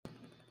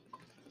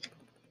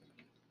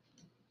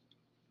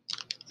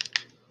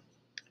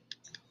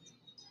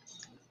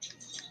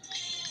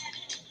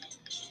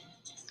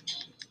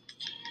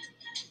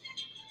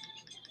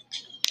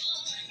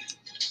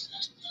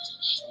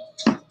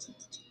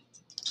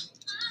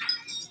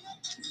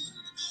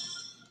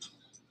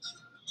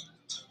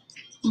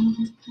All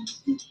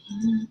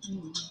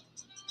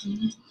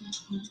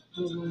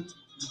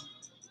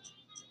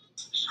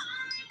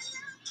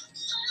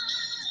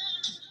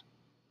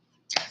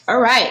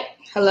right.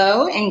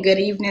 Hello and good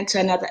evening to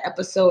another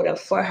episode of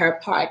For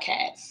Her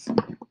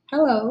Podcast.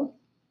 Hello.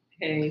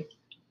 Hey.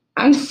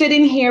 I'm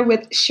sitting here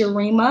with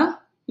Sharima.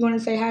 You want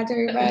to say hi to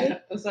everybody?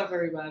 What's up,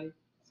 everybody?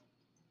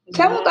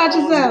 Tell them about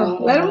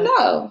yourself. Let them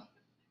know.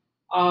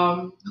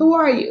 Who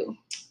are you?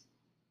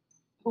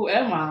 Who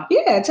am I?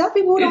 Yeah, tell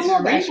people who don't know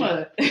about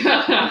you.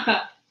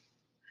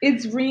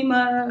 It's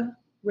Rima.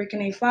 Where can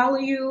they follow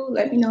you?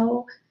 Let me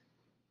know.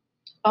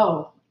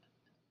 Oh,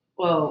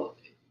 well,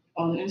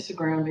 on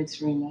Instagram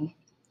it's Rima.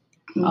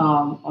 Mm-hmm.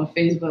 On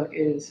Facebook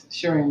is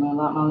Sharima,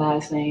 not my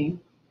last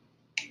name.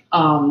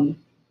 And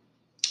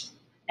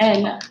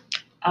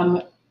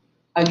I'm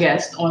a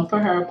guest on For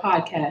Her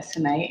Podcast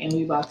tonight, and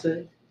we about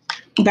to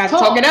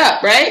talk it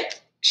up, right?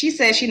 She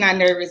says she's not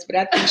nervous, but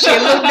I think she's a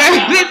little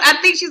nervous. I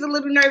think she's a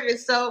little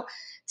nervous. So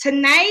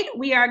tonight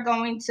we are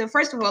going to,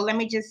 first of all, let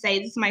me just say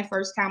this is my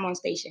first time on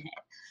Stationhead.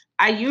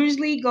 I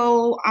usually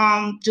go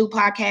do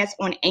podcasts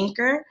on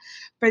Anchor,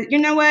 but you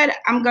know what?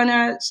 I'm going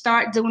to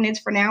start doing this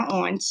from now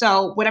on.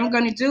 So what I'm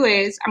going to do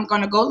is I'm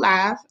going to go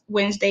live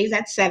Wednesdays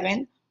at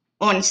 7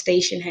 on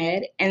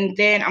Stationhead, and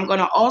then I'm going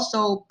to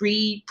also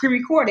be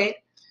pre-recorded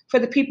for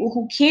the people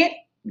who can't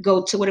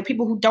go to it, or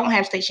people who don't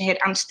have Stationhead.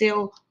 I'm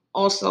still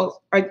also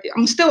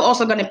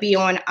going to be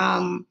on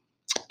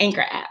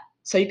Anchor app,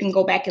 so you can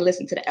go back and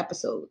listen to the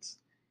episodes.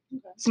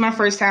 Okay. It's my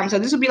first time, so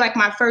this will be like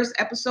my first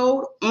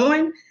episode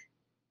on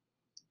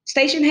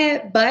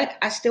Stationhead, but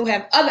I still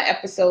have other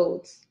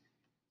episodes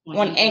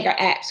on Anchor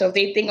app. So if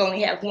they think I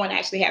only have one, I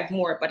actually have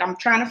more. But I'm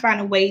trying to find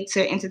a way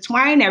to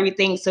intertwine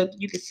everything so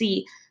you can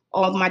see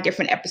all of my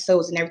different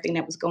episodes and everything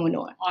that was going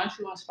on. Aren't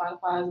you on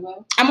Spotify as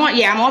well?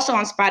 I'm also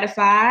on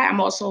Spotify.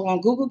 I'm also on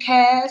Google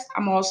Cast.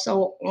 I'm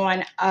also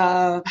on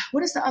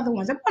what is the other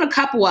ones? I'm on a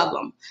couple of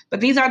them,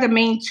 but these are the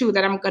main two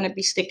that I'm going to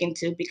be sticking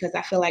to because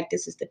I feel like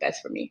this is the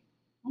best for me.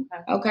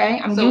 Okay.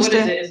 So what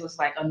is it? Is this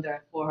like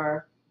under For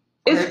Her?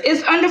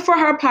 It's under For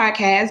Her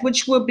Podcast,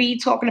 which will be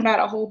talking about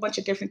a whole bunch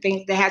of different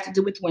things that has to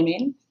do with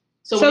women.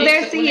 So when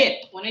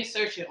they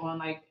search it on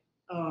like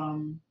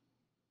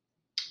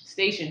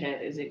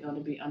Stationhead, is it going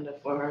to be under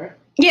For Her?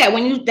 Yeah,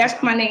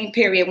 that's my name,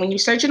 period. When you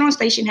search it on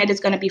Stationhead,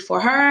 it's going to be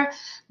For Her.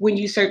 When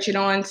you search it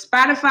on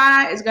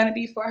Spotify, it's going to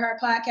be For Her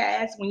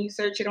Podcast. When you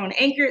search it on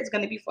Anchor, it's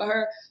going to be For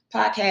Her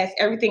Podcast.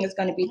 Everything is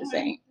going to be the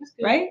same,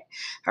 right?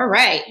 All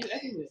right.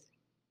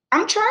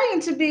 I'm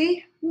trying to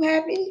be. You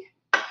happy?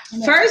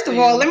 First of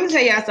all, let me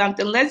tell y'all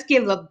something. Let's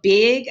give a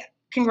big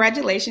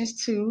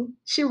congratulations to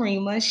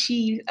Sharima.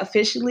 She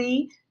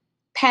officially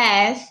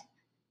passed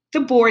the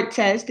board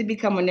test to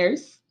become a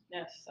nurse.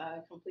 Yes, I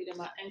completed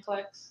my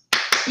NCLEX.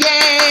 Yay!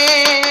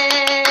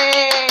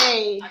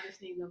 I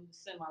just need them to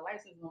send my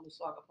license number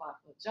so I can apply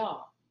for a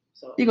job.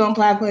 So you're gonna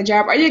apply for a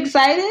job. Are you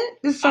excited?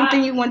 This is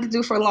something you wanted to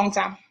do for a long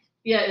time.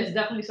 Yeah, it's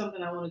definitely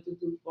something I wanted to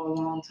do for a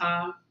long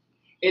time.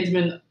 It's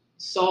been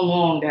so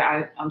long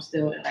that I'm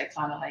still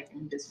kind of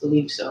in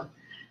disbelief. So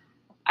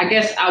I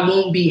guess I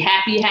won't be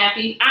happy.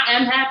 I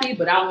am happy,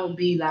 but I won't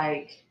be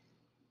like,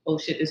 oh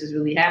shit, this is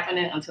really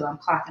happening until I'm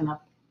clocking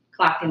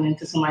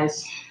into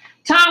somebody's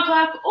time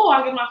clock. Oh,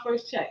 I'll get my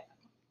first check.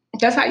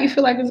 That's how you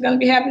feel like it's gonna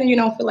be happening. You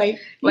don't feel like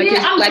I'm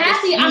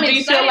happy. I'm excited.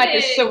 You feel like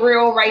it's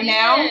surreal right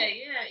now?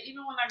 Yeah.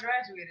 Even when I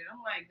graduated,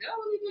 I'm like, did I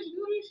really just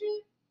do this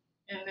shit?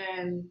 And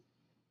then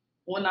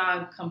when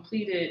I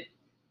completed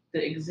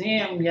the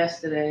exam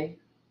yesterday,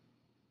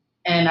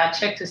 and I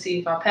checked to see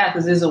if I passed,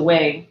 because there's a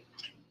way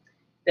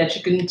that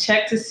you can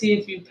check to see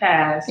if you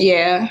pass.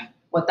 Yeah.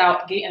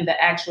 Without getting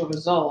the actual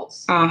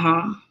results.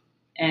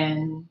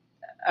 And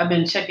I've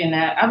been checking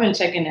that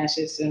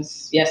shit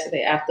since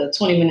yesterday,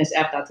 20 minutes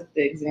after I took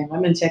the exam.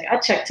 I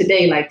checked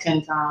today like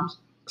 10 times.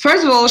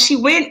 First of all, she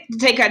went to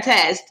take her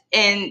test,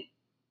 and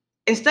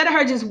instead of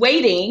her just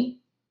waiting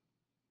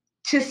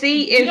to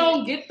see if you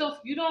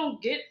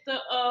don't get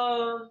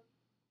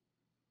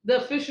the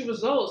official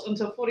results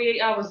until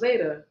 48 hours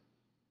later.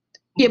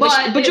 Yeah,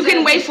 but you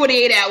can wait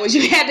 48 hours.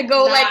 You had to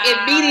go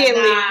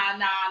immediately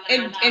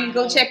and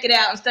go check it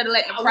out instead of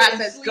letting the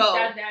process go.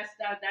 That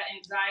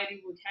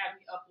anxiety would have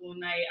me up all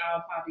night.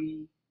 I'll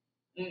probably,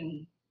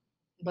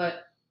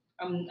 but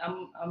I'm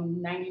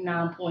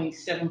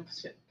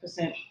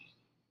 99.7%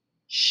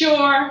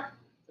 sure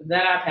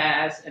that I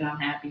passed, and I'm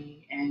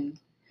happy, and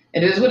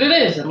it is what it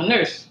is. I'm a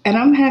nurse. And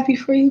I'm happy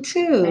for you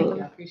too. Thank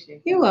you. I appreciate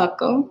it. You're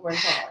welcome.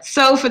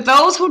 So for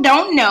those who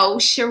don't know,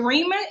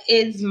 Sharima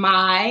is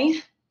my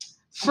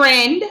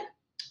friend.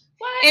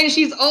 What? And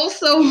she's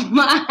also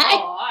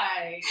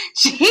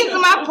she's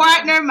my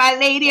partner, my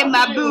lady, and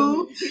my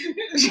boo.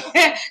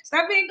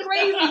 Stop being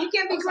crazy. You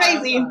can't be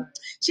crazy. Sorry.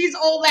 She's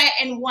all that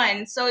in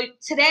one. So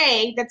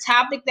today, the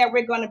topic that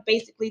we're going to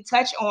basically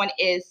touch on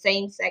is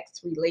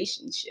same-sex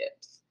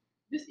relationships.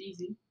 It's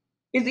easy.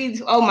 It's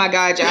easy. Oh my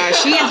God, y'all.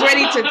 She is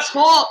ready to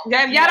talk.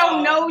 Y'all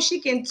don't know,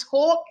 she can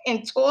talk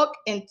and talk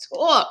and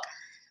talk.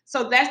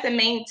 So that's the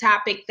main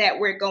topic that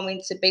we're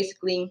going to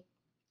basically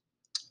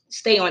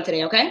stay on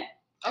today, okay?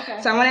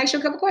 Okay. So I want to ask you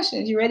a couple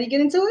questions. You ready to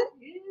get into it?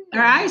 Yeah.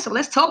 All right. So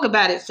let's talk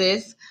about it,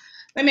 sis.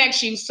 Let me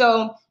ask you.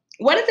 So,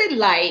 what is it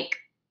like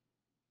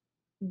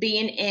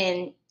being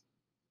in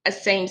a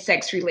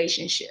same-sex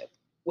relationship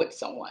with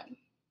someone?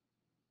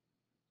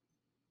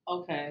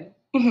 Okay.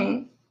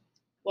 Mm-hmm.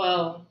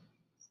 Well,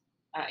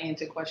 I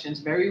answer questions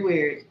very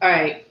weird. All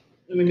right.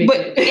 Let me make But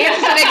it.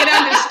 answer so they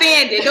can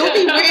understand it. Don't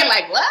be weird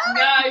like, what?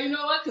 Nah, you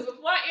know what? Because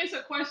before I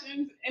answer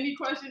questions, any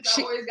questions,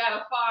 I always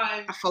gotta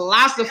find a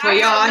philosopher, I-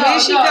 y'all. No, Here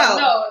she no, go.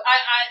 no.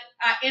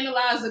 I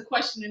analyze the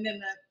question and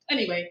then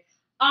anyway.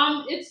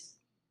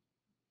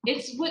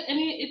 It's what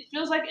it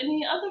feels like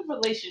any other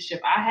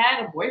relationship. I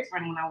had a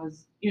boyfriend when I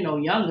was,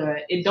 younger.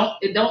 It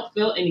don't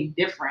feel any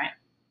different.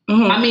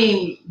 Mm-hmm. I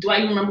mean, do I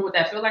even remember what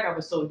that felt like? I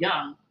was so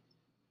young.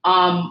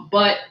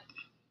 But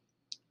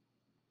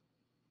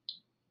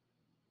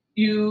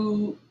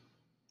you're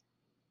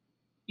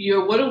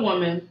with a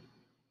woman,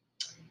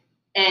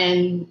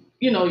 and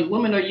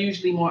women are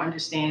usually more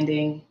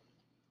understanding.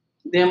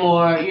 They're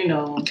more,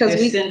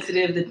 they're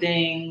sensitive to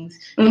things.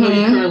 Mm-hmm. You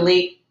can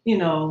relate,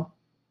 to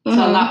Mm-hmm.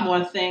 a lot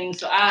more things.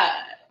 So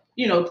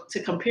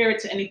to compare it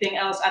to anything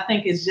else, I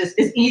think it's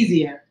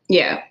easier.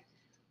 Yeah.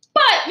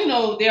 But,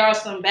 there are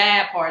some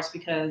bad parts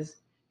because,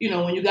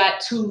 when you got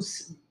two,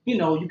 you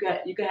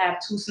can have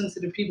two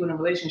sensitive people in a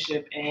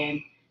relationship, and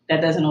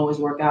that doesn't always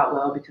work out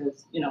well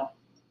because,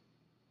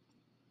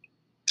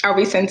 Are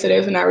we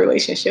sensitive in our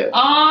relationship?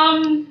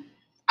 Well,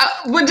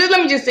 just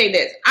let me just say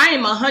this. I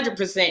am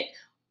 100%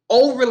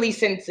 overly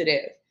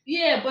sensitive.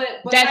 Yeah, but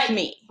that's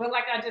me. But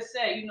like I just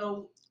said,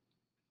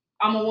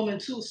 I'm a woman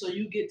too, so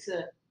you get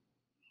to,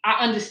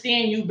 I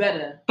understand you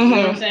better. You know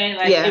what I'm saying?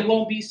 Like, it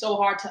won't be so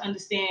hard to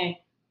understand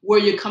where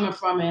you're coming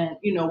from and,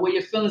 where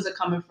your feelings are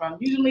coming from.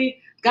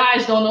 Usually,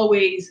 guys don't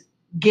always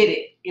get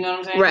it. You know what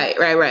I'm saying?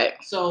 Right.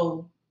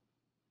 So,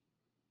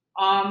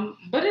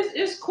 but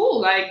it's cool.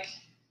 Like,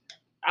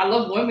 I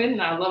love women.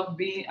 I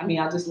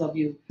just love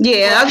you.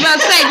 Yeah, I was about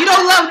to say, you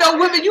don't love no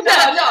women. You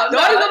better, no. The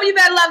only woman you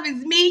better love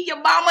is me, your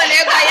mama, and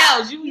everybody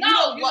else.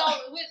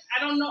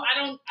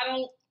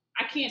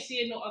 I can't see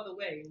it no other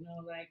way.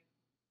 Like.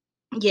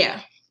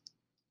 Yeah.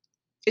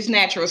 It's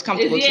natural. It's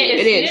comfortable too.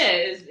 It is.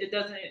 Yeah, it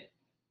doesn't.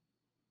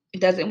 It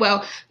doesn't.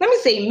 Well, let me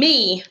say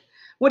me.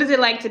 What is it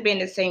like to be in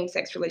the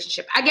same-sex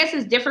relationship? I guess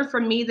it's different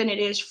for me than it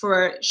is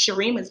for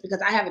Sharima's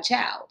because I have a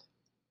child.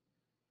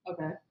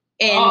 Okay.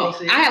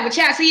 And I have a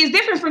child. See, it's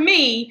different for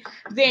me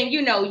than,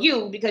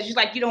 you, because you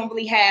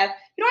don't have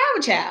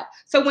a child.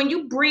 So when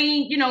you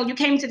bring, you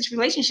came into this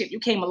relationship, you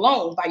came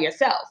alone by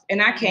yourself,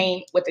 and I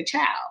came with a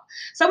child.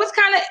 So it's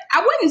kind of, I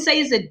wouldn't say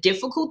it's a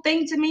difficult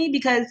thing to me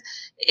because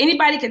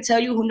anybody can tell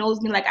you who knows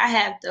me, like I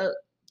have the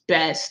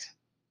best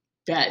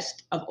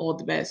of all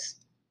the best,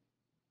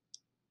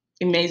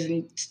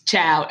 amazing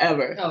child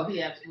ever. Oh,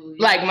 he absolutely.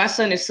 Like, my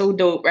son is so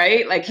dope,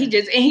 right? Like,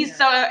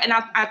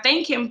 I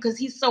thank him because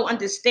he's so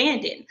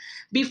understanding.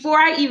 Before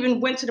I even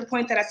went to the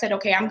point that I said,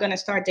 okay, I'm going to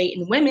start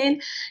dating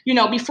women,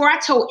 before I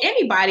told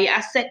anybody,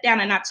 I sat down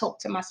and I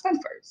talked to my son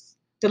first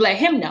to let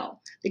him know,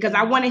 because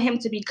I wanted him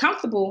to be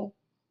comfortable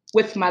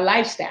with my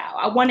lifestyle.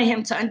 I wanted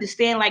him to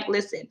understand, like,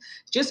 listen,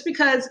 just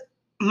because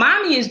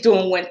mommy is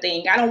doing one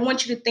thing, I don't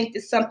want you to think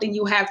it's something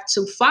you have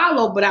to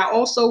follow, but I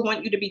also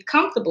want you to be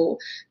comfortable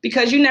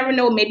because you never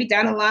know, maybe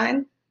down the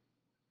line,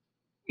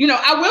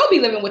 I will be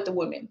living with the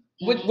woman,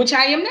 which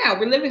I am now.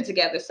 We're living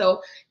together.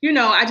 So,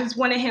 I just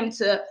wanted him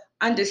to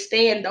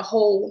understand the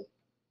whole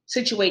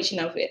situation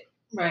of it.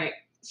 Right.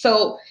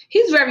 So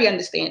he's very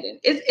understanding.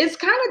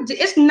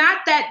 It's not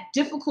that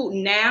difficult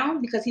now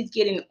because he's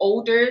getting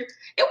older.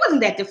 It wasn't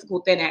that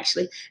difficult then,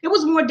 actually. It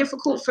was more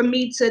difficult for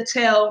me to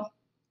tell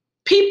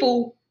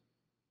people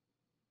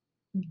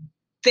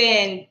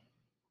than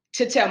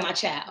to tell my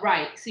child.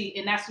 Right. See,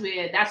 and that's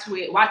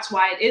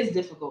why it is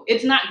difficult.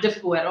 It's not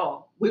difficult at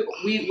all.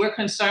 We're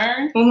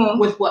concerned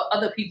with what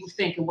other people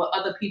think and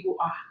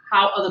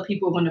how other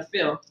people are going to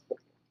feel.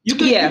 You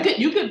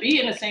could be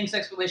in a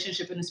same-sex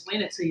relationship and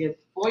explain it to your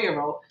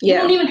 4-year-old. You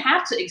don't even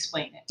have to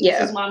explain it. This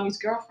is mommy's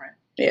girlfriend.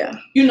 Yeah.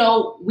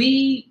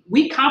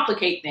 We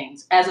complicate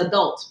things as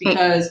adults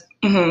because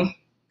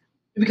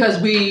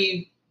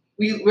we're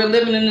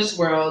living in this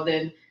world,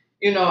 and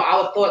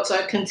our thoughts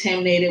are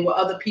contaminated with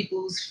other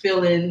people's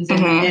feelings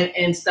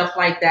and stuff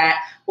like that.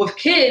 With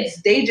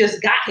kids, they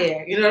just got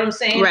here. You know what I'm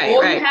saying? Right,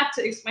 All you have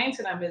to explain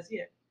to them is,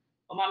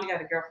 well, mommy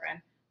got a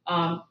girlfriend.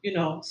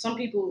 Some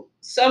people,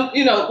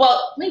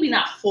 well, maybe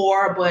not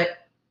 4,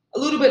 but a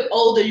little bit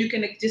older, you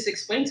can just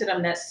explain to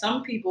them that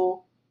some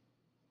people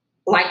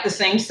like the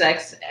same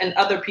sex and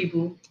other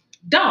people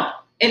don't.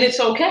 And it's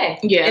okay.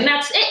 Yeah. And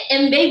that's it.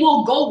 And they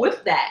will go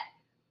with that.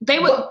 They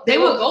would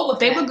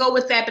go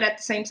with that, but at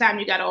the same time,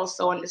 you got to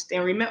also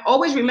understand.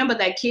 Always remember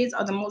that kids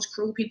are the most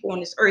cruel people on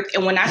this earth.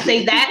 And when I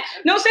say that,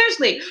 no,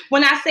 seriously,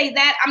 when I say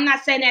that, I'm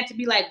not saying that to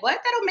be like, what?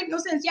 That don't make no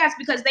sense. Yes,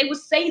 because they would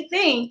say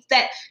things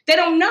that they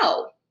don't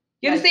know.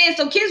 You understand?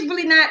 So kids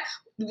really they're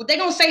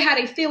going to say how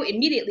they feel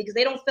immediately because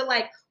they don't feel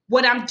like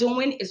what I'm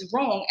doing is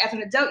wrong. As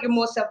an adult, you're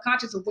more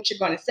self-conscious of what you're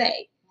going to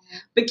say.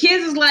 But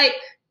kids is like,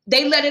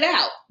 they let it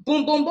out.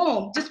 Boom, boom,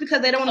 boom. Just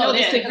because they don't know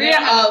the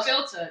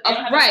filter.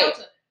 right.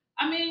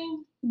 I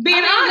mean,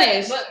 being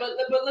honest.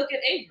 But look at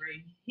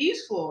Avery.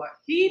 He's 4.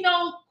 He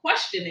don't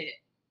question it.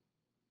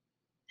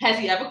 Has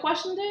he ever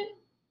questioned it?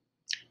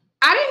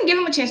 I didn't give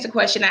him a chance to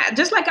question that.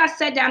 Just like I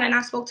sat down and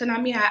I spoke to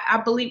Namia,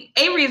 I believe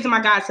Avery is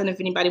my godson if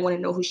anybody want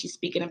to know who she's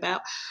speaking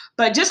about.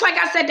 But just like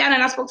I sat down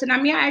and I spoke to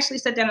Namia, I actually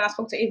sat down and I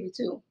spoke to Avery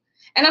too.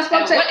 And I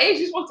spoke to what age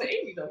you spoke to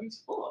Avery though?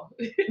 He's 4.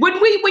 when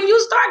you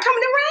start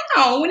coming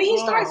around, when he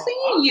starts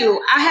seeing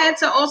you, I had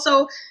to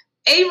also.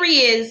 Avery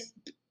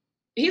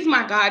he's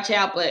my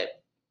godchild,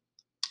 but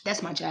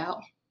that's my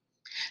child.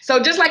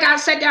 So just like I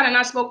sat down and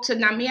I spoke to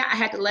Namia, I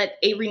had to let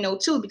Avery know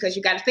too, because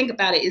you got to think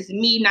about it. It's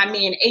me,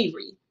 Namia, and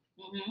Avery.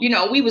 You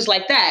know, we was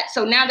like that.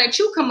 So now that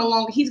you come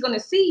along, he's going to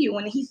see you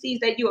and he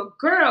sees that you're a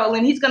girl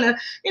and he's going to,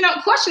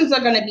 questions are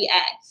going to be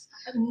asked.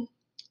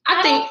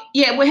 I think,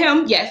 with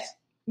him, yes.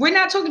 We're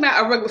not talking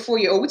about a regular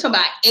 4-year-old. We're talking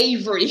about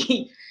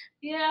Avery.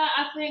 Yeah,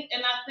 I think,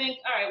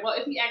 all right, well,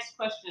 if he asks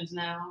questions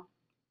now,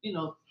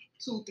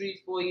 2, 3,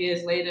 4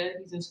 years later,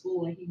 he's in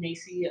school and he may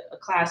see a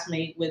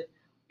classmate with,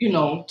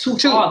 2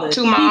 fathers.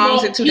 2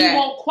 moms and 2 dads. He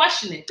won't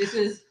question it. This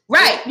is,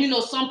 right.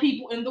 Some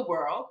people in the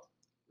world,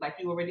 like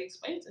you already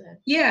explained to him.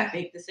 Yeah.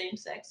 Make the same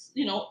sex.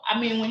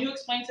 When you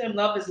explain to him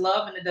love is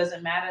love and it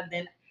doesn't matter,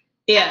 then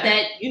at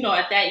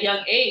that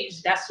young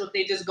age, that's what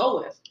they just go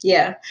with.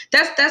 Yeah.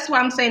 That's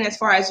what I'm saying as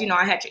far as,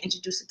 I had to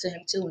introduce it to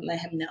him too and let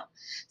him know.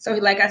 So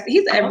like I said,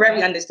 he's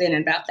very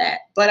understanding about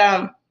that.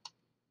 But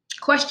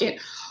question,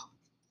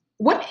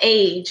 what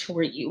age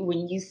were you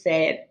when you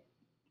said,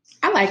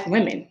 I like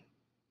women?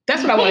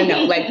 That's what I want to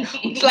know.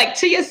 Like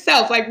to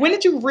yourself, like when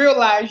did you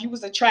realize you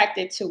was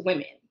attracted to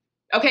women?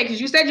 Okay,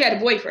 because you said you had a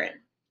boyfriend.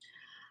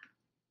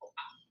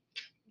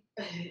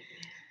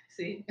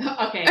 See,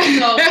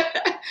 okay,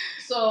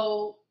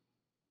 so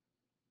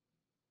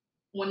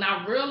when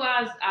I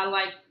realized I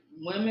like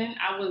women,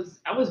 I was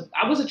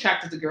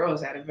attracted to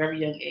girls at a very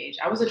young age.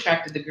 I was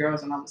attracted to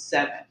girls when I was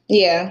 7.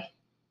 Yeah,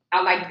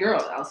 I liked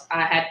girls.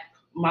 I had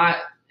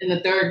in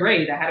the 3rd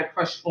grade, I had a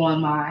crush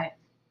on my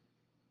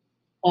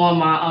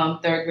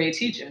 3rd grade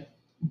teacher,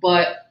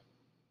 but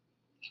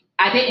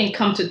I didn't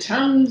come to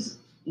terms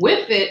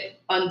with it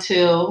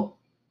until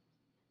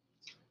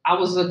I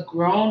was a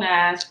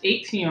grown-ass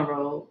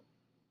 18-year-old,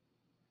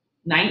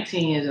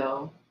 19 years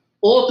old.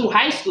 All through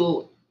high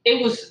school,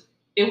 it was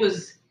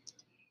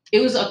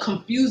a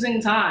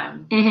confusing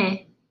time.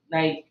 Mm-hmm.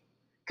 Like,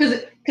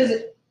 because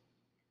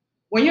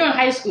when you're in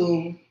high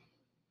school,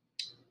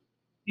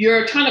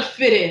 you're trying to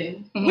fit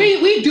in. Mm-hmm.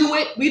 We do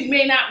it. We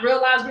may not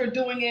realize we're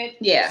doing it.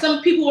 Yeah.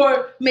 Some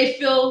people may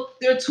feel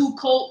they're too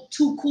cool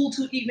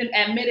to even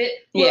admit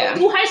it. But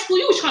through high school,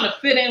 you was trying to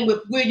fit in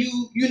with where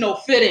you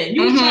fit in.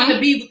 You was trying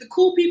to be with the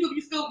cool people. If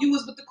you felt you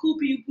was with the cool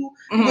people,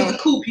 you was the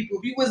cool people.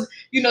 If you was,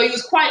 you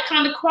was quite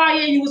kind of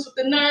quiet, you was with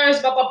the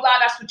nerds, blah, blah, blah.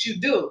 That's what you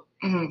do.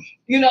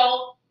 Mm-hmm.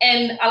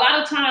 And a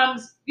lot of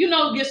times,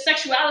 your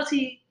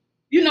sexuality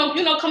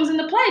comes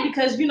into play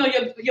because,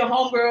 your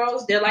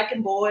homegirls, they're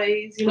liking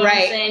boys, what I'm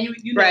saying?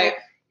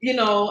 You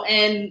know,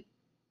 and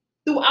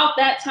throughout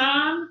that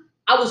time,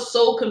 I was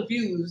so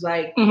confused.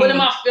 Like, what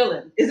am I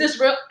feeling? Is this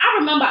real?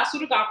 I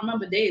sort of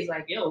remember days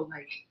like, yo,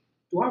 like,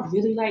 do I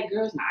really like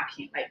girls? Nah, I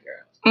can't like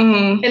girls.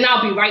 Mm-hmm. And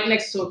I'll be right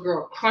next to a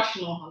girl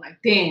crushing on her, like,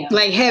 damn.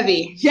 Like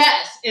heavy.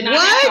 Yes. And I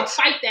had to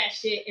fight that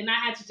shit and I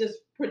had to just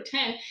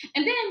pretend.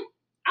 And then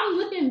I'm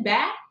looking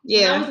back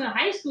when I was in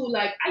high school,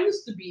 like, I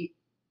used to be,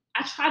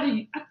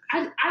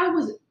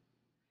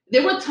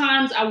 there were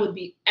times I would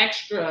be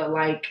extra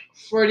like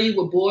flirty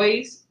with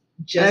boys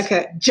just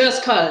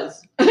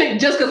cause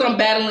I'm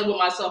battling with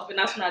myself, and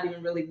that's not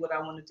even really what I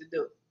wanted to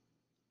do.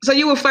 So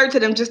you would flirt to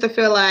them just to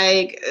feel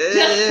like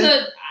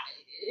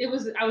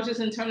I was just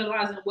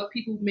internalizing what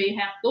people may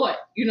have thought.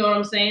 You know what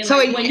I'm saying? So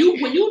like when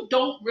you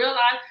don't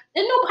realize,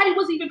 and nobody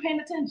was even paying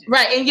attention.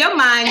 Right. In your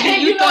mind,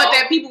 you thought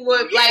that people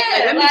would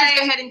let me just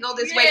go ahead and go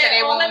this way so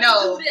they won't know.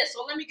 Let me do this,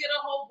 or let me get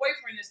a whole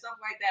boyfriend and stuff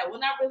like that.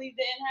 When I really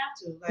didn't have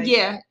to. Like,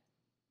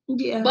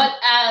 yeah. But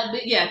I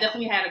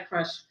definitely had a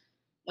crush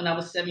when I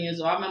was 7 years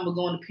old. I remember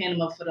going to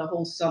Panama for the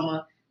whole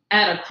summer. I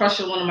had a crush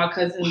on one of my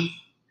cousin's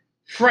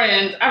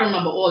friends. I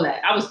remember all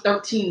that. I was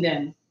 13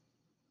 then.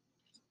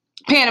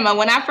 Panama.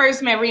 When I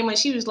first met Rima,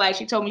 she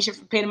told me she's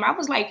from Panama. I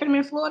was like, Panama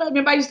in Florida?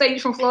 Everybody used to say you're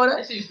from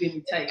Florida? She used to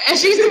be tight. And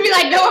she used to be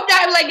like, no, I'm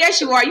not. I'm like,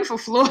 yes, you are. You from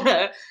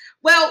Florida.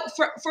 Well,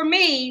 for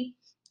me,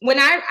 when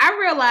I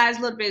realized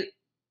a little bit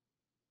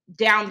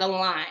down the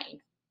line,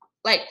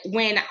 like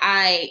when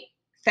I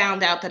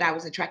found out that I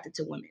was attracted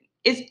to women,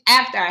 it's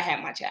after I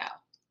had my child.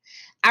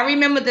 I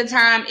remember the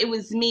time it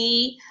was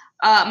me,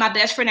 my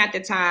best friend at the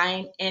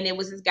time, and it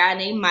was this guy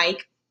named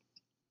Mike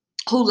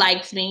who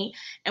liked me.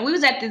 And we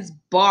was at this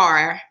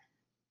bar.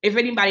 If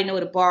anybody know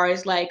what a bar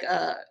is, like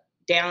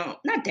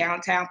not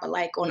downtown, but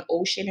like on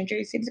Ocean in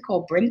Jersey City, it's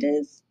called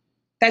Brenda's.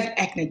 That's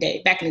back in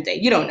the day.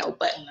 You don't know,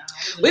 but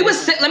let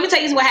me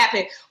tell you what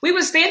happened. We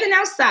were standing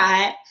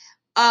outside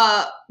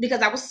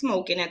because I was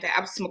smoking I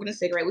was smoking a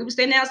cigarette. We were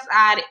standing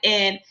outside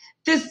and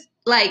this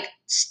like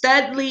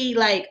studly,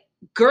 like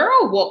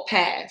girl walked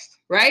past,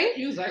 right?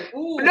 He was like,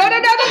 ooh. No. So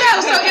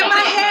in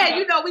my head,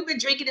 you know, we've been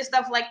drinking and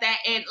stuff like that.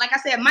 And like I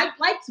said, Mike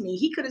liked me.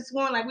 He could have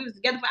sworn like we was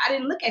together, but I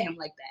didn't look at him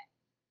like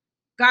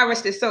that. God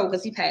rest his soul,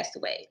 because he passed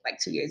away like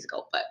 2 years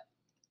ago. But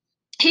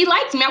he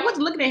liked me. I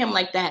wasn't looking at him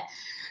like that.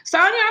 So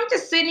you know, I'm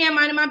just sitting there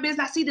minding my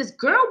business. I see this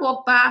girl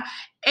walk by,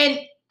 and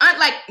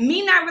like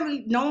me not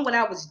really knowing what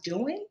I was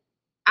doing,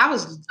 I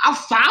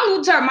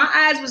followed her. My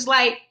eyes was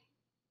like,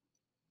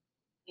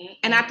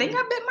 and I think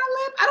I bit my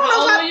lip. I don't know.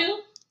 How old were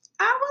you?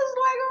 I was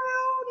like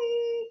around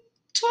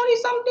 20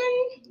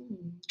 something,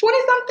 20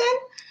 something.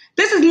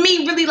 This is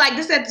me really like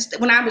this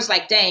when I was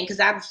like, dang, because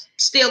I was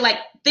still like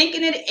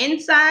thinking it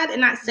inside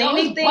and not saying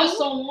anything. But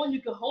so long you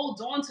could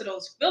hold on to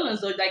those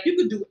feelings, or like you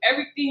could do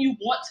everything you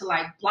want to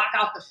like block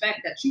out the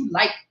fact that you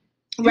like,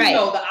 you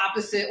know, the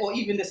opposite or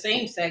even the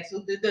same sex.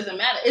 So it doesn't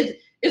matter.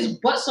 It's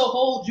but so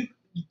long you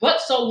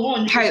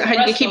how you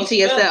can keep it to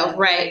yourself,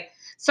 right?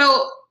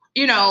 So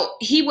you know,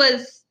 she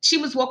was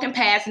walking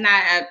past, and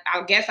I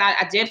guess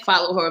I did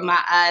follow her in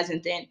my eyes,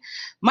 and then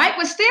Mike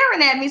was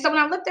staring at me. So when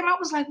I looked at him, I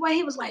was like, "What?"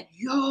 He was like,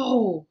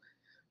 "Yo,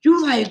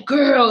 you like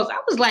girls?" I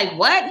was like,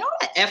 "What? No,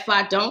 the F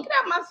I don't. Get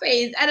out my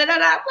face." I'm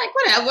like,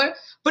 whatever.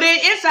 But then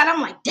inside,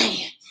 I'm like,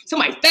 "Damn,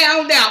 somebody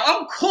found out.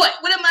 I'm caught.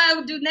 What am I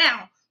gonna do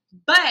now?"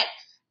 But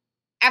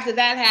after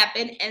that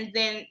happened, and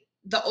then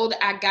the older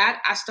I got,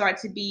 I started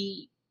to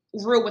be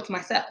real with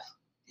myself.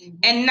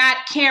 And not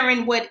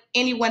caring what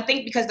anyone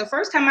thinks, because the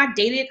first time I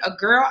dated a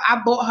girl, I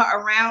brought her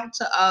around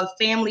to a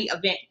family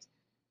event.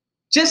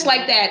 Just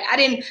like that. I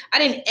didn't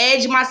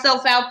edge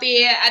myself out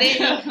there. I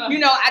didn't, you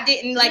know, I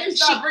didn't like. You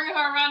start bringing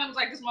her around and was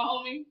like, "This is my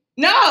homie."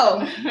 No,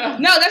 that's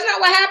not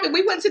what happened.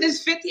 We went to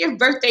this 50th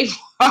birthday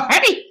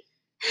party,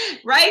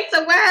 right?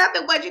 So what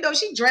happened was, you know,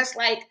 she dressed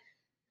like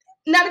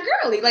not a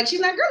girly, like she's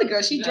not a girly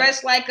girl. She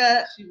dressed like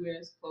a. She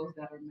wears clothes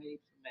that are made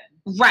for men.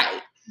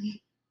 Right.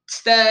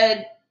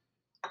 Stud.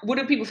 What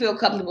do people feel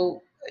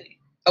comfortable?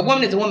 A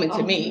woman is a woman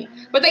to me,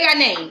 but they got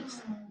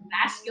names.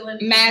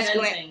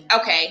 Masculine.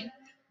 Okay,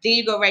 there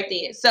you go, right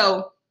there.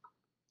 So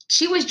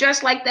she was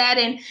dressed like that,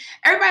 and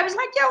everybody was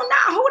like, "Yo,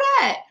 nah, who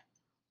that?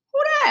 Who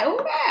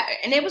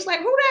that?" And it was like,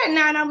 "Who that?"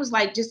 Nah, and I was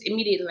like, just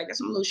immediately like,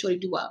 "That's my little shorty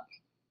do up."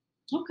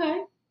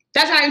 Okay,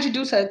 that's how I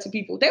introduced her to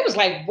people. They was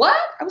like, "What?"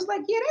 I was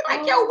like, "Yeah." They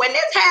like, "Yo, when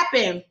this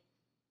happened?"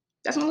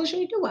 That's my little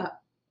shorty do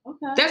up.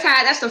 Okay,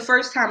 that's the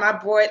first time I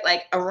brought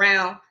like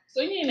around.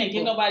 So you didn't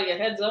give nobody a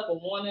heads up or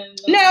warning?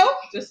 No.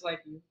 Just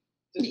like you.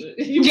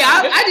 Yeah,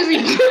 I just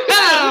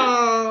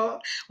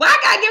well, I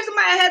gotta give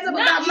somebody a heads up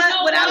about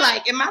what I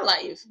like in my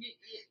life.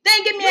 They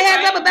ain't give me a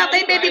heads up about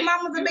their baby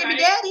mamas and baby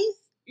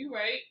daddies. You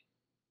right.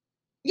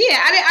 Yeah,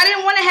 I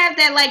didn't want to have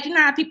that, like, you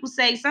know how people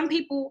say some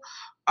people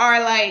are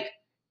like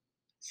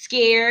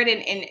scared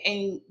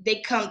and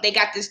they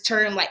got this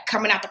term like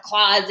coming out the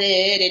closet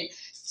and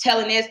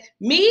telling this.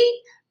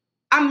 Me,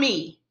 I'm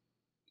me.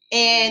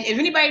 And if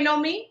anybody know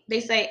me, they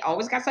say,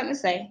 always got something to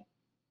say.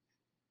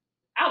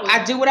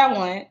 I do what I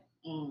want,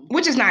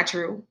 which is not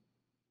true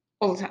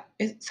all the time.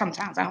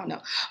 Sometimes, I don't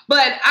know.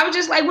 But I was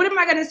just like, what am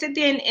I going to sit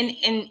there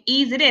and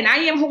ease it in? I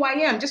am who I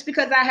am. Just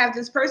because I have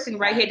this person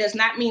right here does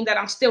not mean that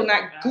I'm still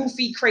not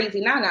goofy,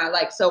 crazy,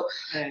 like, so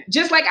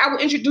just like I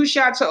would introduce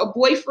y'all to a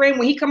boyfriend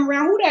when he come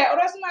around, who that? Oh,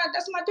 that's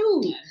my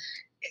dude.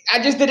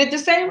 I just did it the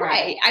same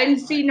way. I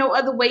didn't see no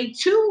other way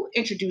to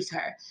introduce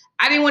her.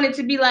 I didn't want it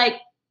to be like,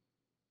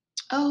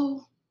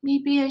 oh, me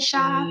being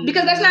shy,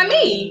 because that's not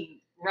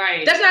me.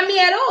 Right. That's not me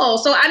at all.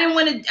 So I didn't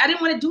want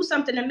to do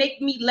something to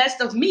make me less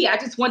of me. I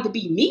just wanted to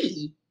be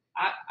me.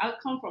 I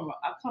come from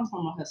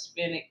a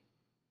Hispanic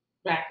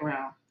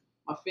background.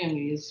 My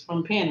family is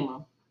from Panama.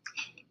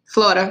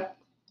 Florida.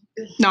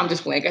 No, I'm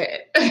just playing. Go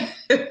ahead.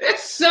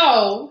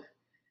 So,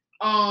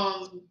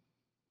 and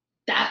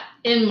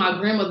my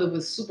grandmother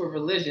was super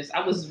religious.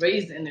 I was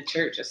raised in the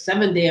church, a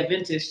 7-day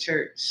Adventist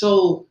church.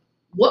 So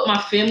what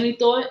my family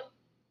thought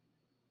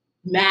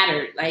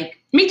mattered. Like,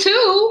 me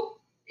too.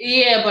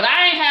 Yeah, but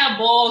I ain't have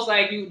balls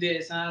like you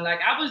did, son. Like,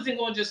 I wasn't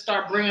gonna just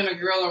start bringing a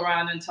girl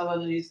around and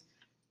telling these,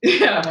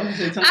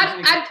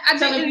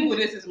 telling people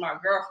this is my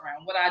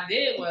girlfriend. What I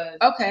did was,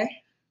 okay.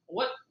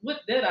 What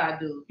did I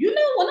do? You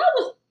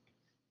know,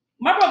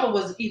 my brother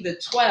was either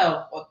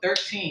 12 or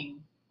 13,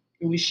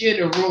 and we shared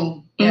a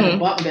room and a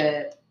bunk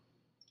bed.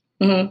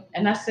 Mm-hmm.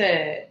 And I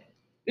said,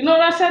 you know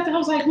what I said to him? I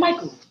was like,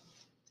 Michael,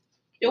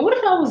 yo, what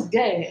if I was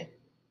gay?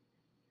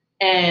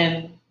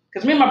 And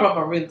because me and my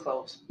brother are really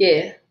close.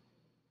 Yeah.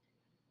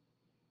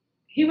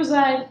 He was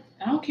like,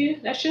 I don't care.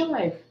 That's your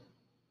life.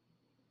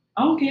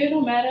 I don't care. It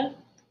don't matter.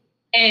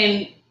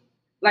 And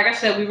like I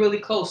said, we really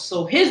close.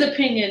 So his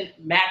opinion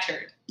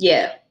mattered.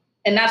 Yeah.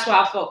 And that's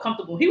why I felt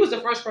comfortable. He was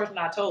the first person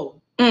I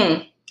told.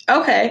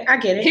 Okay, I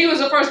get it. He was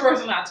the first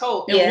person I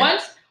told.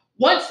 And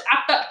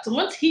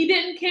once he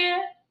didn't care,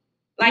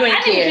 like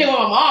I didn't care what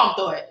my mom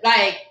thought.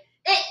 Like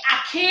I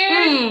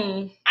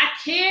cared. I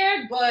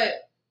cared,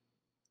 but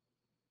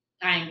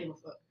I ain't give a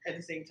fuck at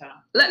the same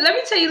time. Let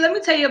me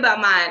tell you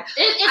about mine.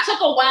 It took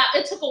a while.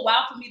 It took a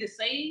while for me to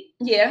say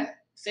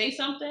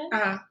something.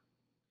 Uh-huh.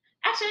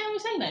 Actually, I didn't even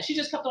say that. She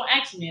just kept on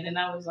asking me, and then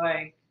I was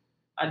like,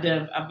 I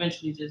did. I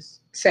eventually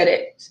just said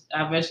it.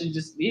 I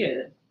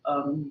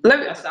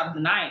stopped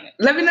denying it.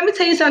 Let me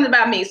tell you something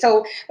about me.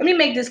 So let me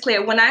make this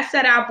clear. When I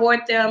said I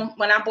brought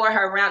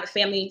her around the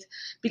family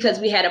because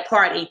we had a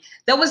party,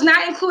 that was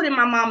not including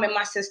my mom and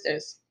my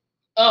sisters.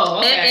 Oh,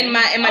 okay. And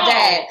my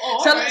dad.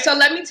 Right. So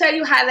let me tell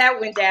you how that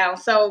went down.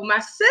 So my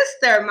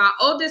sister, my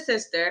older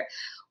sister,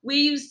 we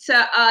used to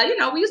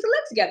live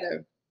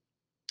together.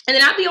 And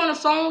then I'd be on the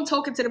phone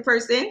talking to the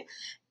person,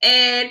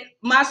 and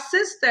my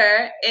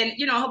sister and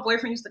her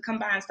boyfriend used to come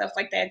by and stuff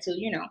like that too,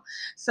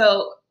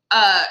 So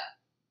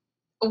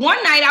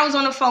one night I was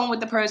on the phone with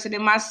the person,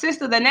 and my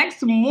sister the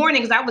next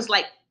morning, because I was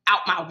like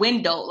out my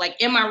window, like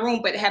in my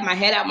room, but had my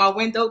head out my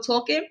window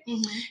talking.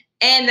 Mm-hmm.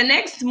 And the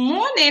next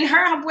morning,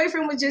 her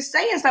boyfriend was just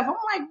saying stuff.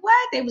 I'm like,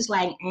 what? They was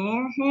like,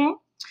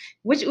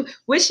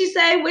 What she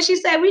say?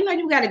 We know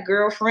you got a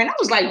girlfriend. I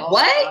was like,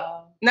 what?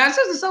 Wow. Now, this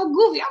is so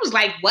goofy. I was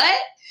like, what?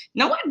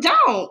 No, I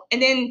don't.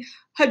 And then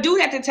her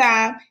dude at the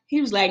time,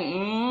 he was like,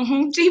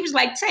 He was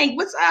like, Tank,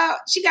 what's up?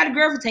 She got a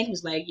girlfriend. Tank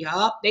was like,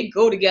 yup, they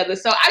go together.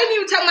 So I didn't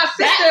even tell my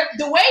sister.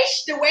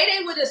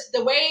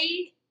 The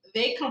way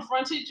they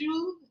confronted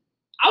you,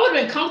 I would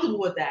have been comfortable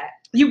with that.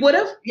 You would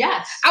have?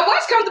 Yes. I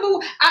was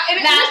comfortable.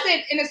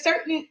 In a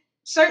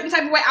certain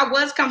type of way, I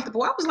was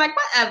comfortable. I was like,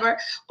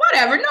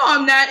 whatever. No,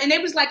 I'm not. And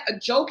it was like a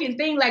joking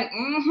thing, like,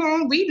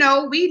 we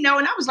know.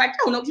 And I was like, I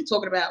don't know what you're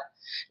talking about.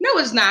 No,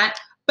 it's not.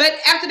 But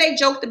after they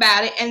joked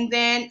about it, and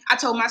then I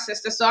told my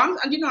sister, so I'm a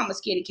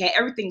scaredy cat.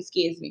 Everything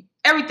scares me.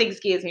 Everything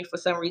scares me for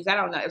some reason. I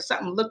don't know. If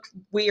something looks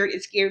weird,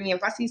 it scares me.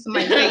 If I see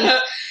somebody's face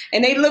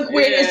and they look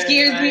weird, it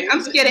scares me.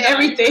 I'm scared of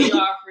everything. You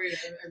are afraid of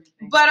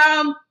everything. But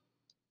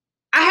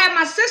I had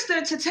my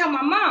sister to tell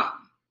my mom.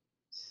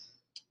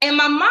 And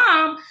my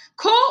mom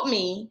called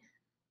me.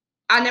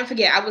 I'll never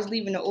forget. I was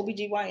leaving the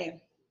OBGYN.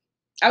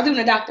 I was leaving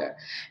the doctor.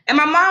 And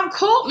my mom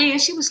called me,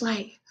 and she was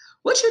like,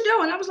 what you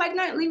doing? I was like,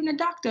 not leaving the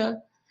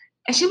doctor.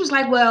 And she was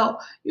like, well,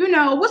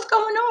 what's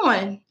going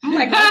on? I'm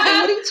like, what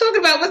are you talking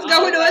about? What's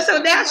going on? So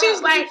now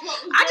she's like,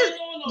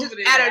 just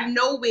out of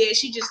nowhere,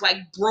 she just like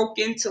broke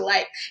into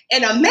like,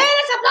 and a man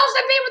is supposed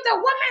to be with a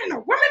woman, and a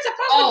woman's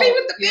supposed to be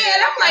with the man.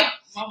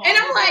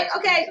 I'm like,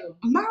 okay,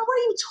 Mom, what are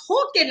you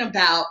talking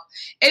about?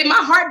 And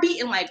my heart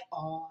beating like,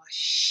 oh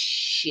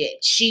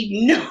shit,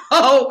 she know.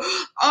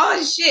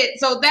 Oh shit.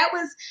 So that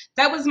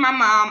was my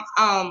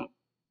mom.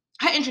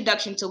 Her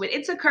introduction to it.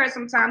 It took her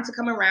some time to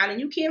come around, and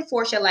you can't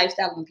force your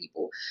lifestyle on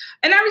people.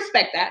 And I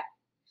respect that.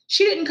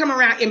 She didn't come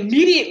around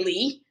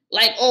immediately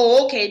like,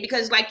 oh, okay,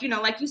 because like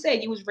you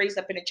said, you was raised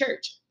up in a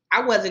church.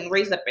 I wasn't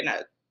raised up in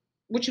a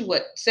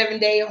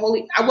 7-day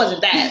holy. I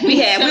wasn't that.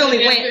 We only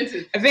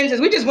went Adventist.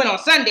 We just went on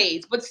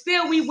Sundays, but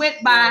still we went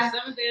by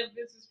 7-day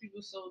Adventist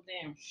people so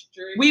damn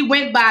strict. We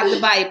went by the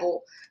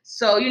Bible.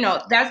 So,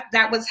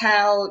 that was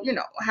how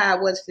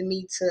it was for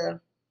me to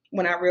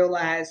when I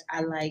realized I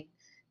like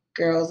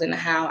girls and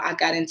how I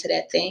got into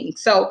that thing.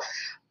 So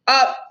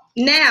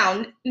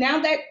now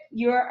that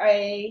you're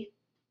a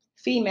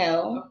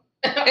female.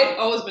 I've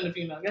always been a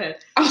female. Go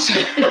ahead. I'm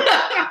sorry.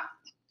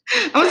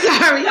 I'm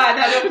sorry. No,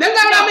 that's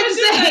not what I meant to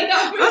say.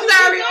 I'm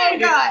sorry. Oh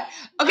God.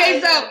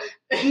 Okay, so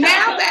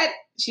now that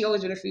she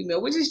always been a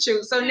female, which is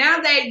true. So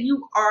now that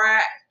you are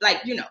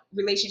like,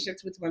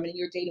 relationships with women,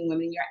 you're dating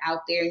women, you're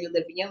out there and you're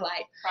living your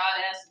life.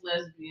 Proud-ass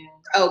lesbian.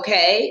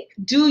 Okay.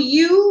 Do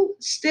you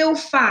still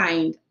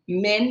find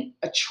men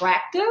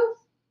attractive?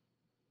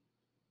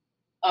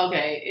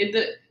 Okay.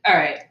 All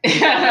right.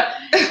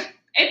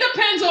 It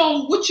depends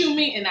on what you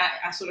mean. And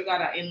I sort of got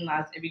to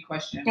analyze every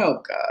question. Oh,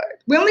 God.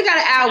 We only got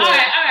an hour.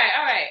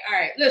 All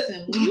right.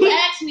 Listen, when you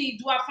ask me,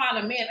 do I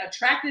find a man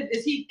attractive?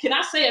 Can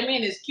I say a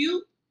man is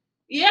cute?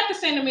 You have to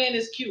say the man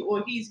is cute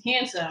or he's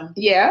handsome.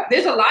 Yeah.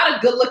 There's a lot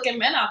of good looking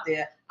men out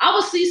there. I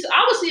would see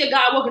a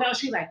guy walking down the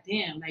street like,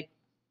 damn, like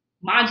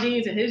my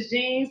jeans and his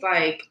jeans,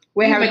 like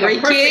we have a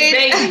great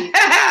kid. Baby.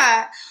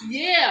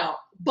 Yeah.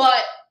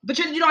 But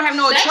you don't have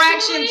no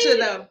attraction to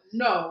them.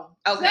 No.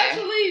 Okay.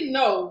 Sexually,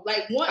 no.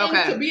 Like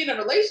wanting to be in a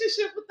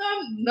relationship with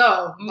them,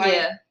 no. Like,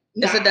 yeah.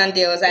 Nah. It's a done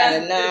deal. It's a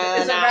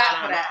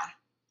wrap for that.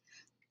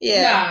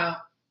 Yeah. Nah.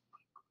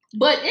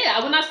 But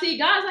yeah, when I see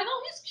guys like,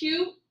 oh, he's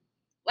cute.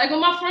 Like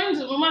when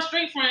my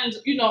straight friends,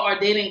 are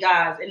dating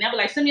guys, and they'll be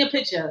like, send me a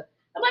picture.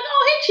 I'm like,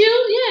 oh, he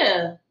cute,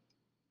 yeah.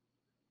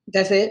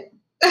 That's it.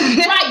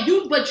 Right,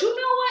 but you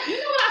know what?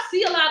 I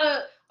see a lot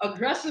of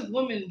aggressive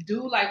women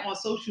do like on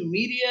social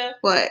media.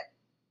 What?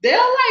 They'll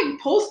like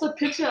post a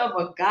picture of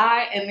a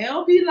guy and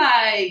they'll be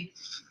like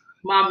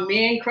my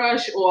man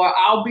crush, or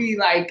I'll be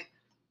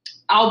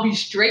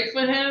straight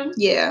for him.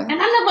 Yeah. And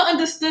I never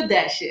understood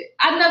that shit.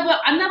 I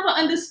never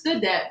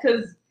understood that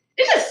because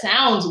it just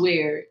sounds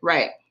weird.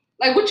 Right.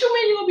 Like, what you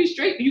mean you gonna be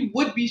straight? You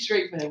would be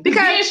straight for him.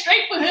 Because being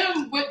straight for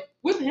him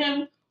with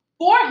him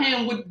for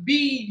him would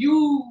be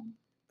you.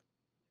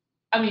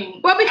 I mean,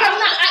 well, because I'm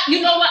not.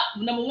 You know what?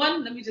 Number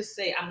one, let me just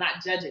say I'm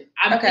not judging.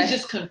 It's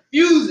just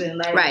confusing.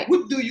 Like, right.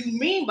 What do you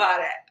mean by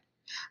that?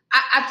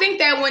 I think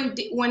that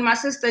when my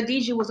sister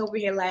Deja was over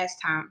here last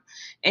time,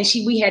 and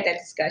we had that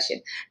discussion,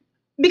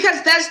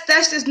 because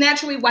that's just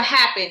naturally what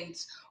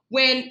happens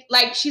when,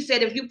 like she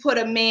said, if you put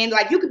a man,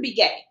 like you could be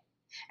gay,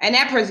 and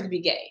that person could be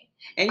gay,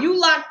 and you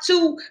lock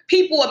two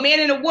people, a man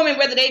and a woman,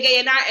 whether they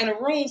gay or not, in a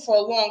room for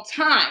a long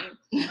time,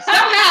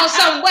 somehow,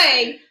 some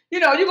way,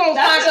 you're gonna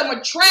find some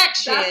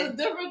attraction. That's a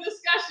different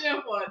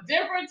discussion for a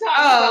different time.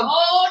 Oh, a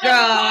whole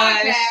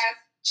different podcast.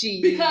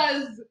 Jeez.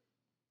 Because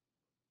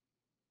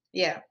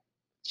yeah,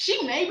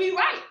 she may be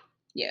right.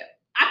 Yeah.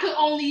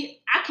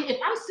 If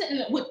I'm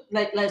sitting with,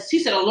 like she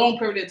said, a long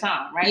period of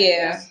time, right?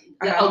 Yeah.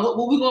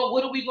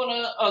 What are we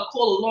gonna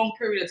call a long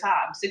period of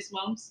time? 6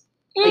 months?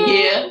 A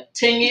year?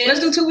 10 years?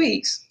 Let's do 2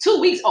 weeks. 2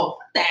 weeks? Oh,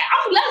 that.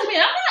 I'm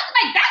lesbian. I'm not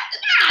like that.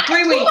 Nah.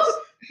 3 weeks.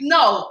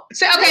 No.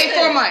 So, okay,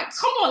 listen, 4 months.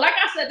 Come on. Like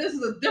I said, this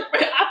is a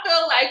different. I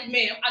feel like,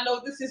 ma'am, I know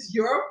this is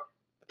your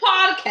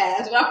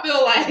podcast, but I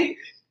feel like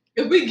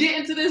if we get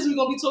into this, we're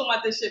gonna be talking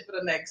about this shit for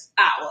the next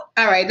hour.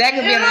 All right, that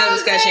could be another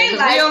discussion.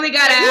 Like, we only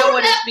got an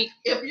hour to speak.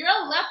 If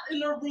you're left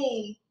in a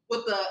room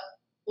with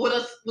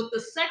the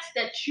sex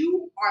that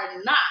you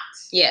are not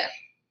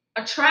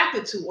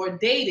attracted to or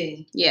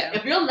dating,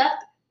 if you're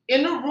left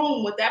in the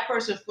room with that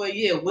person for a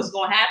year, what's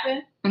gonna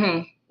happen?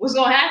 Mm-hmm. What's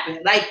gonna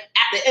happen? Like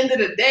at the end of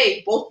the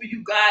day, both of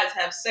you guys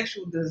have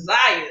sexual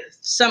desires.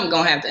 Something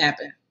gonna have to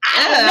happen.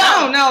 I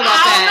don't know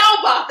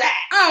about that.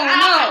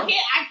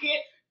 I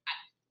can't.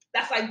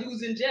 That's like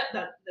dudes in jail.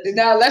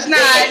 No, let's not.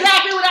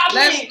 Exactly what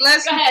I mean.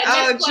 Let's. Go ahead,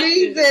 oh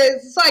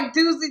Jesus! It's like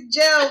dudes in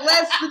jail.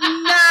 Let's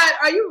not.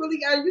 Are you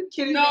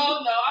kidding me? No,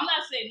 I'm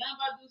not saying nothing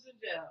about dudes in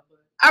jail. But.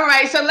 All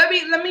right, so let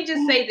me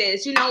just say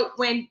this.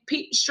 When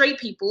straight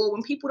people,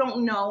 when people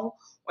don't know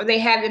or they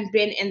haven't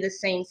been in the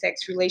same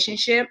sex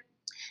relationship,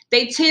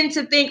 they tend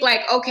to think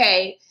like,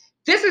 okay,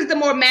 this is the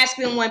more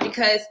masculine one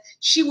because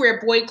she wear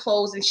boy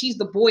clothes and she's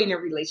the boy in the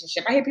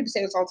relationship. I hear people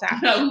say this all the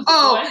time.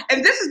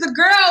 And this is the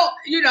girl,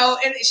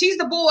 and she's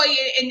the boy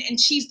and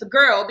she's the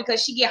girl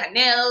because she get her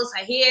nails,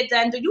 her hair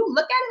done. Do you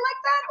look at it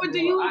like that? Or do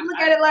you look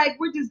at it like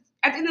we're just,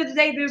 at the end of the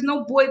day, there's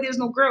no boy, there's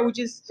no girl. We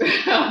just,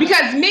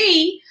 because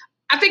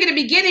I think in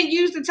the beginning you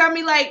used to tell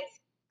me like,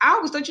 I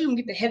always thought you were going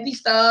to get the heavy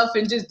stuff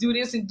and just do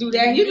this and do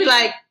that. And you'd be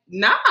like,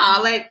 nah.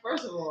 Like,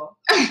 first of all,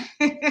 I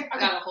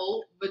got a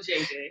whole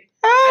vajayjay.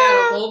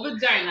 I got a whole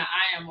vagina.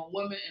 I am a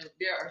woman, and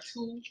there are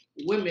 2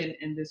 women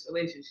in this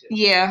relationship.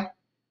 Yeah.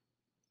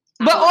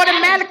 But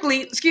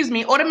automatically,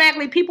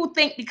 people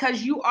think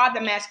because you are the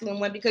masculine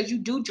one, because you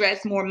do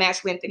dress more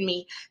masculine than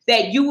me,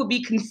 that you would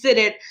be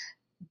considered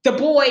the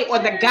boy or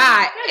the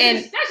guy.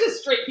 That's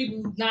just straight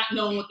people not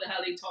knowing what the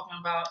hell they talking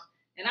about.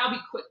 And I'll be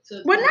quick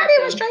to. Well, not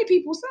even straight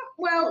people.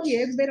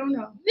 Because they don't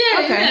know.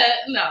 Yeah. Okay.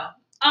 Yeah, no.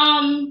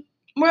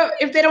 Well,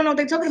 if they don't know what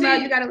they're talking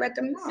about, you gotta let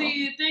them know.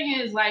 See, the thing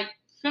is, like,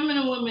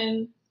 feminine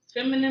women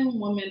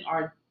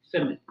are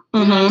feminine.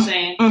 You know what I'm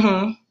saying?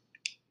 Mm-hmm.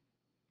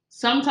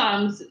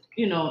 Sometimes,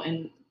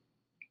 in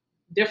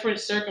different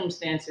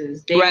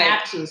circumstances, they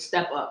have to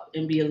step up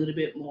and be a little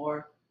bit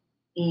more.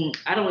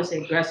 I don't want to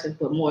say aggressive,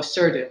 but more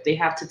assertive. They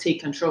have to take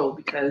control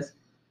because,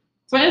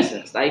 for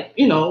instance, like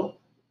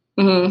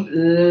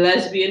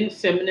lesbian,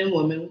 feminine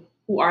women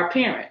who are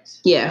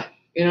parents. Yeah.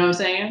 You know what I'm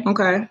saying?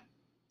 Okay.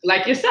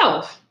 Like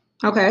yourself.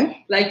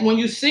 Okay. Like when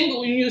you're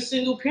a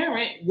single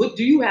parent, what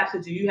do you have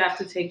to do? You have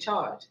to take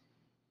charge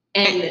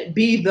and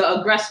be the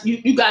aggressive.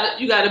 You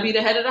gotta be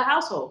the head of the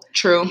household.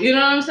 True. You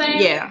know what I'm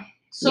saying? Yeah.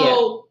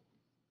 So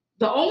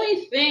the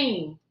only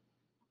thing.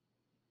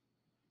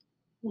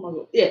 Oh my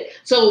God. Yeah.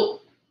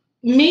 So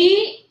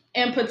me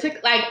in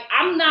particular, like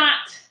I'm not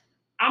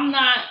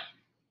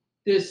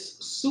this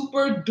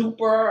super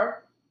duper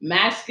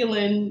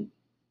masculine,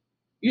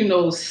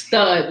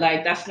 stud.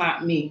 Like that's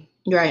not me.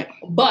 Right.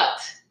 But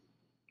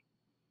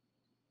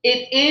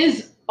it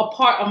is a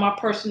part of my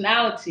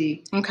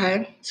personality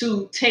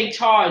to take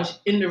charge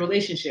in the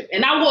relationship.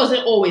 And I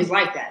wasn't always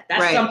like that.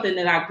 That's something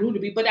that I grew to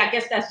be. But I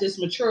guess that's just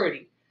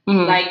maturity.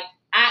 Mm-hmm. Like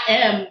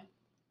I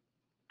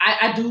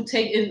do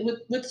take in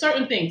with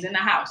certain things in the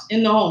house,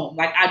 in the home.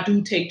 Like I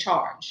do take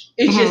charge.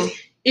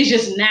 It's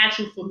just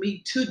natural for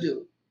me to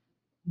do.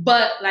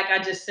 But like I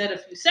just said a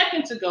few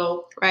seconds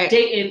ago,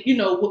 dating,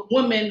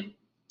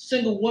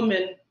 single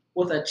woman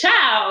with a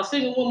child,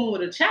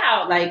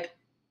 like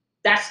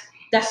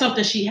that's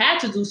something she had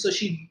to do, so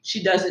she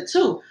does it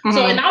too. Mm-hmm.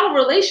 So in our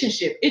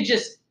relationship, it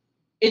just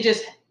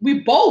we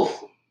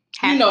both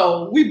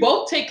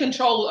take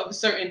control of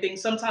certain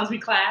things. Sometimes we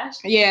clash.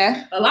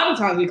 Yeah. A lot of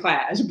times we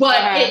clash, but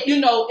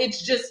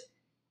it's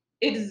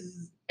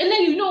and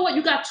then you know what?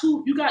 You got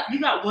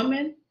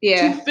women,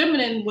 2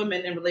 feminine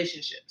women in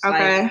relationships.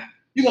 Okay. Like,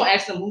 you gonna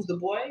ask them who's the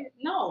boy?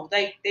 No,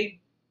 they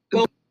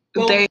go.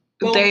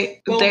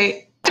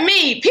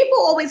 Me, people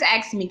always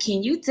ask me,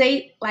 can you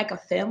date like a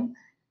femme?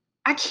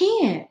 I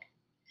can't.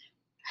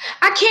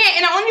 And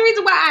the only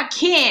reason why I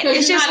can't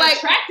is just like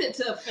attracted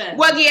to a femme.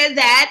 Well, yeah,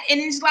 that, and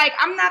it's like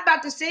I'm not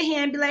about to sit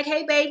here and be like,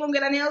 "Hey, babe, we're gonna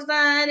get our nails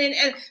done."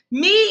 And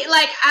me,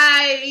 like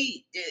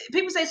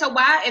people say, "So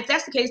why? If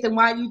that's the case, then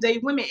why you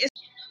date women?"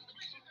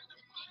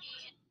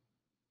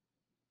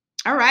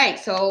 All right,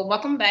 so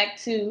welcome back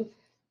to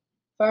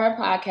our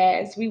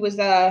podcast. We was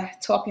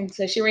talking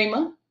to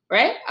Sharima,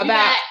 right,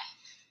 about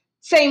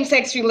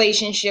same-sex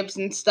relationships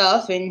and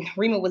stuff, and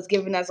Rima was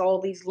giving us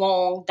all these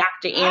long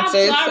doctor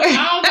answers. I'm sorry,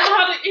 I don't know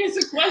how to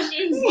answer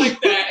questions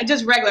like that.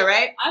 Just regular,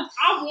 right?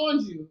 I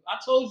warned you. I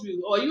told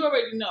you. Or you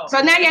already know.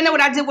 So now y'all know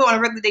what I did with on a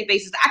regular day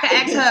basis. I could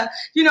ask her,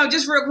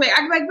 just real quick.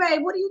 I could be like,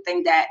 babe, what do you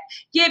think that?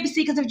 Yeah, but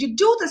see, because if you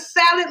do the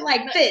salad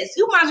like this,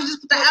 you might as well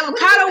just put the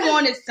avocado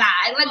on its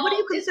side. Like, what do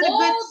you consider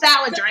good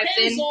salad dressing?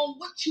 Depends on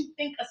what you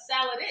think a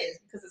salad is,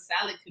 because a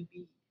salad could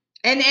be.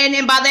 And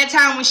by that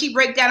time when she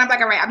break down, I'm like,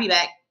 all right, I'll be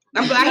back.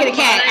 I hit a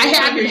cat.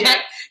 I'll be back.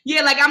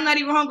 Yeah, like I'm not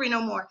even hungry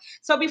no more.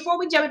 So before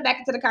we jump back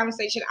into the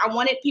conversation, I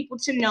wanted people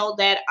to know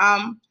that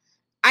I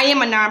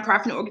am a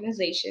nonprofit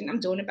organization. I'm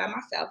doing it by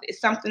myself. It's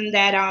something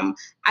that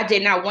I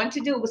did not want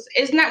to do.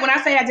 It's not, when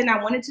I say I did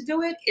not want to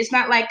do it, it's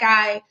not like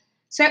I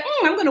said,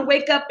 I'm going to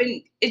wake up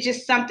and it's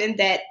just something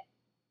that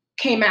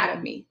came out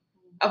of me,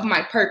 of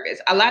my purpose.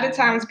 A lot of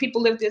times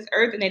people live this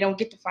earth and they don't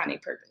get to find their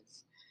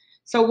purpose.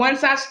 So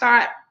once I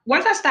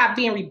stop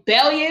being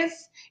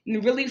rebellious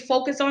and really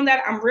focus on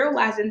that, I'm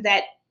realizing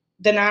that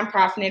the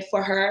nonprofit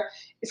for her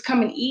is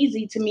coming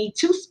easy to me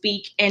to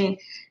speak and,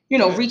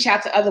 reach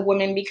out to other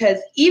women, because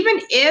even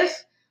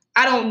if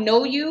I don't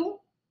know you,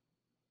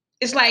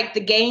 it's like the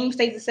game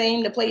stays the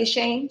same, the players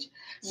change.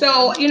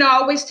 So, I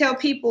always tell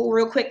people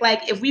real quick,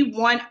 like if we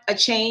want a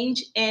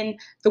change in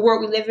the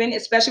world we live in,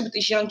 especially with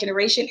this young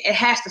generation, it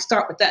has to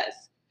start with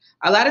us.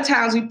 A lot of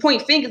times we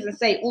point fingers and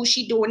say, oh,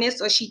 she doing this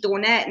or she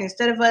doing that. And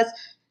instead of us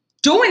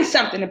doing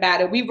something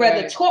about it, we'd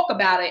rather talk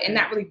about it and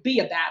not really be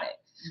about it.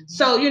 Mm-hmm.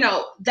 So,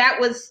 that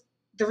was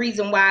the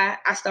reason why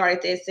I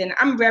started this. And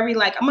I'm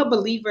I'm a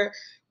believer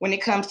when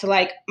it comes to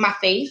like my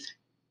faith,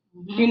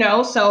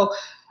 so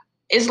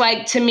it's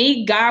like, to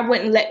me, God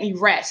wouldn't let me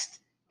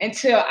rest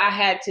until I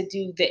had to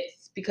do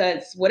this,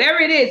 because whatever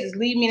it is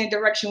leading me in a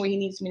direction where he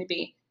needs me to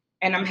be.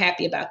 And I'm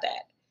happy about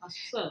that.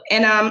 Awesome.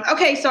 And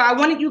okay, so I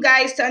wanted you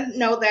guys to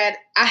know that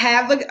I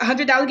have a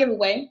 $100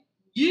 giveaway.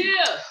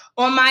 Yeah.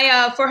 On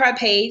my for her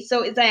page.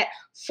 So it's at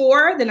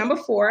 4, the number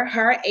 4,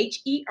 her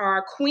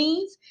HER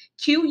Queens,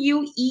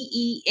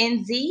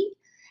 QUEENZ.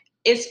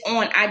 It's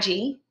on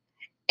IG.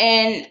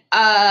 And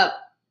I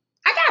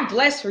got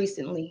blessed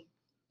recently.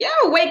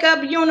 Y'all wake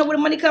up, you don't know where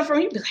the money come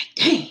from. You be like,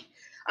 dang,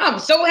 I'm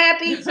so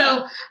happy.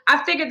 So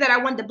I figured that I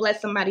wanted to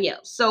bless somebody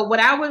else. So what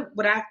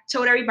I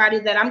told everybody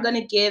that I'm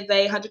gonna give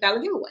a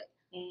 $100 giveaway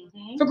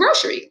for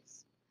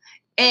groceries.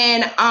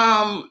 And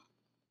I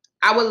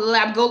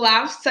will go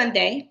live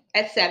Sunday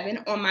at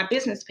 7 on my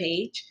business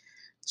page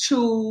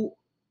to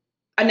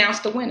announce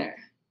the winner.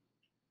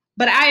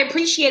 But I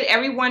appreciate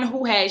everyone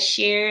who has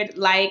shared,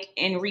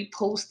 and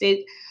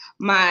reposted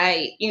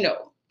my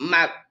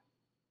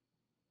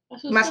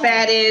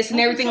status and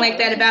everything like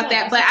that about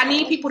that. But I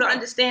need people to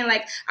understand,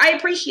 I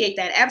appreciate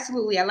that.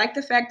 Absolutely. I like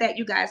the fact that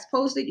you guys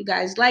posted, you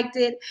guys liked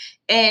it,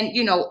 and,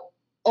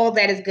 all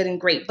that is good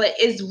and great. But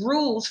it's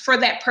rules for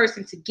that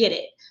person to get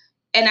it.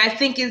 And I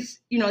think it's,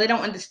 they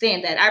don't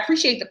understand that. I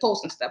appreciate the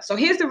post and stuff. So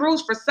here's the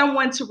rules for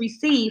someone to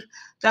receive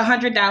the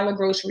 $100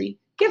 grocery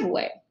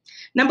giveaway.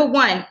 Number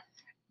 1,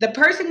 the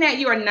person that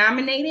you are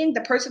nominating,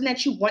 the person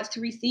that you want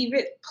to receive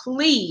it,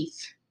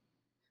 please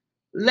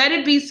let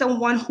it be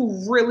someone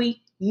who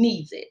really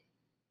needs it.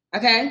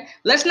 Okay?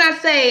 Let's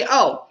not say,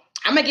 oh,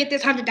 I'm going to get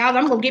this $100.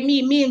 I'm going to get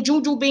me and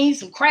Juju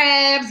Beans some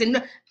crabs.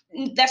 And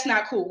that's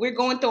not cool. We're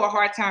going through a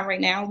hard time right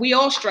now. We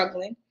all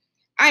struggling.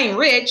 I ain't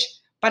rich,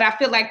 but I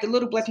feel like the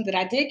little blessing that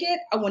I did get,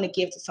 I want to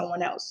give to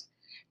someone else.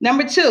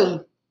 Number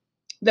 2,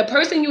 the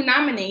person you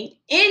nominate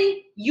and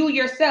you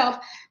yourself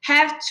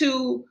have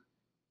to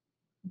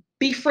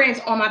be friends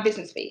on my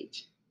business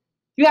page.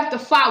 You have to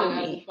follow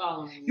me.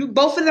 You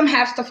both of them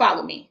have to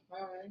follow me.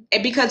 All right.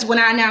 And because when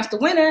I announce the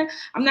winner,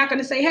 I'm not going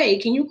to say, hey,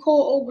 can you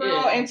call old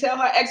girl and tell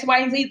her X, Y,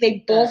 and Z?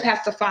 They both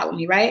have to follow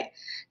me, right?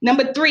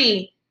 Number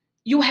 3,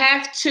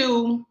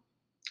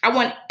 I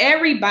want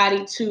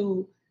everybody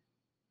to,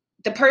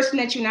 the person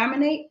that you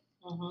nominate,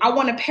 I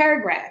want a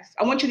paragraph.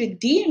 I want you to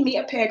DM me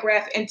a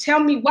paragraph and tell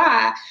me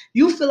why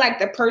you feel like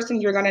the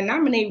person you're going to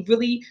nominate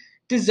really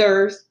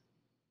deserves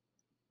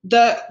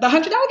the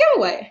 $100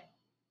 giveaway.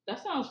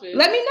 That sounds fair.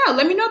 Let me know.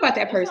 Let me know about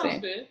that person.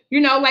 Sounds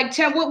fair.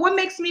 Tell what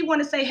makes me want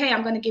to say, hey,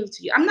 I'm going to give it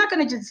to you. I'm not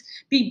going to just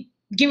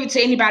give it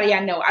to anybody I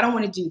know. I don't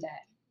want to do that.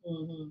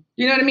 Mm-hmm.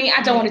 You know what I mean?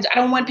 I don't want to. I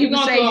don't want people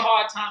to say. You're going through a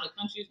hard time. The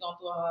country's going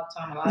through a hard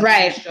time. A lot of people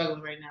are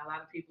struggling right now. A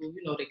lot of people,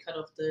 they cut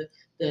off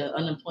the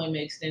unemployment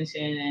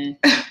extension and,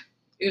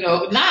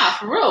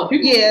 for real.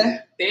 People,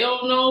 they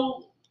don't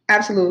know.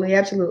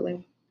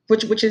 Absolutely.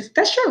 Which is,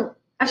 that's true.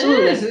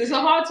 Absolutely. It is. It's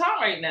a hard time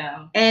right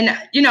now. And,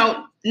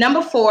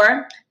 number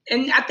 4,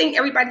 and I think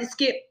everybody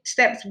skipped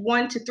steps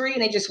 1 to 3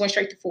 and they just went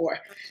straight to 4.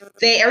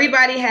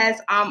 Everybody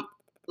has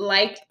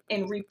liked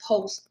and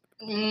repost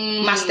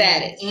my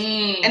status.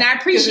 And I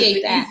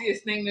appreciate that.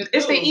 It's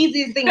the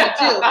easiest thing to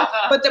do.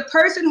 But the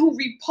person who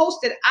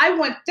reposted, I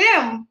want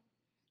them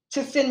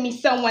to send me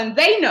someone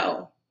they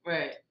know.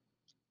 Right.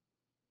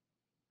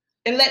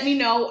 And let me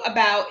know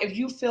about if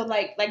you feel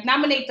like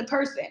nominate the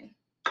person.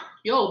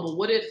 Yo, but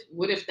what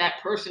if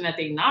that person that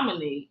they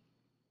nominate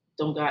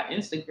don't got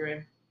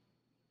Instagram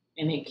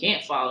and they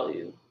can't follow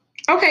you?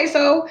 Okay,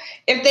 so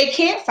if they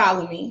can't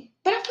follow me,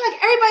 but I feel like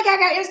everybody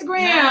got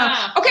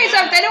Instagram. Okay,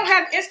 so if they don't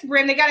have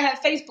Instagram, they gotta have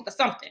Facebook or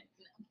something.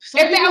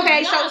 Some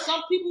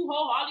people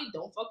wholeheartedly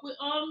don't fuck with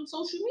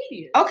social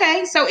media.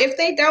 Okay, so if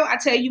they don't, I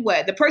tell you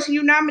what, the person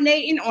you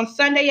nominating on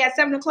Sunday at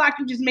 7:00,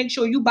 you just make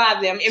sure you buy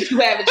them if you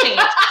have a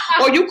chance,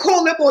 or you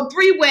call them on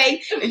 3-way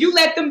and you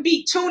let them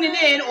be tuning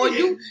in, or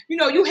you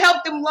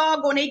help them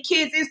log on their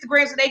kids'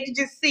 Instagram so they can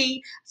just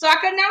see, so I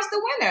can announce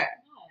the winner.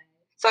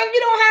 So if you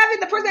don't have it,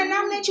 the person that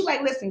nominates you,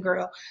 like, listen,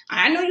 girl,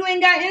 I know you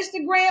ain't got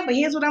Instagram, but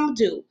here's what I'm gonna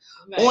do.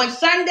 Right. On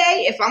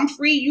Sunday, if I'm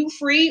free, you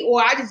free,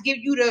 or I just give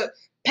you the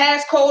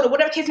passcode or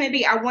whatever case may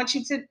be, I want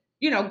you to,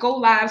 go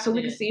live so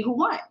we can see who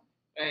won.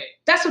 Right.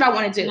 That's what I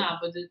want to do. Nah,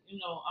 but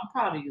I'm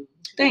proud of you.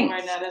 Thanks.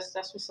 Right now, that's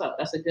what's up.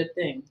 That's a good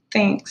thing.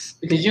 Thanks.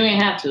 Because you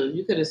ain't have to.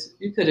 You could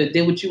have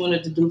did what you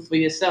wanted to do for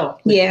yourself.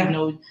 But,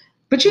 yeah.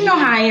 But you know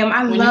how I am.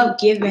 I love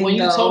giving. When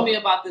you told me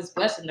about this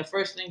blessing, the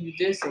first thing you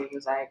did say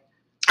was like,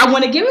 I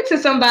want to give it to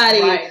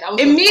somebody. Right.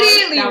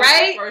 Immediately, that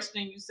right? Was the first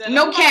thing you said.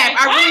 No cap.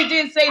 I really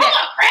did say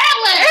that.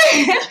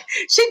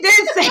 She did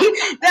say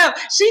that.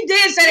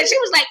 She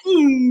was like,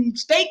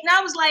 steak. And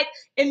I was like,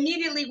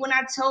 immediately when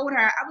I told her,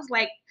 I was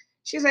like,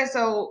 she said,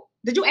 so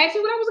did you ask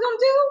me what I was going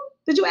to do?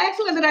 Did you ask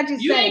me or did I just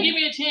say? You didn't give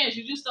me a chance.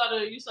 You just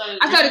started.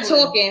 I started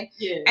talking.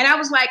 Yeah. And I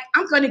was like,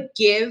 I'm going to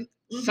give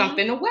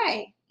something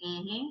away.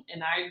 Mm-hmm.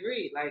 And I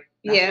agree. Like,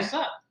 that's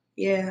what's up.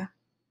 Yeah.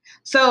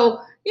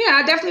 So,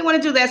 I definitely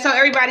want to do that. So,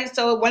 everybody,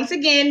 once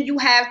again, you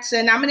have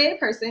to nominate a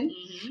person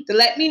to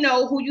let me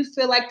know who you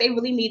feel like they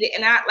really need it.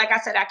 And like I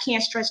said, I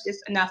can't stress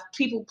this enough.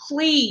 People,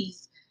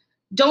 please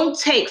don't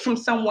take from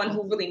someone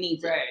who really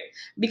needs it.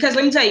 Because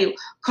let me tell you,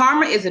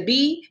 karma is a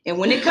bee. And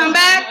when it come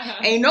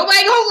back, ain't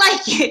nobody gonna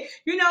like it.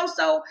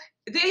 So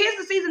here's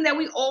the season that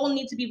we all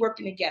need to be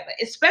working together,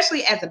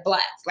 especially as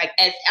Blacks, like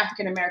as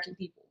African-American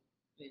people.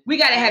 We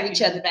got to have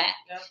each other back.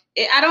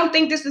 Yep. I don't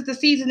think this is the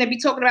season to be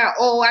talking about,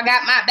 I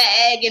got my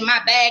bag and my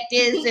bag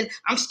this and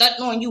I'm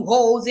stunting on you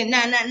hoes and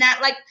nah.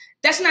 Like,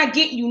 that's not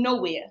getting you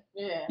nowhere.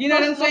 Yeah. You know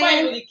what I'm saying?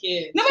 Nobody really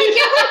cares. Nobody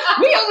cares.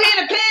 We over here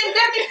in the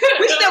pandemic.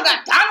 We still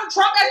got Donald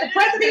Trump as the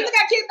president. Look,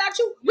 I care about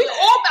you. We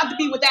all about to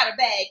be without a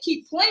bag.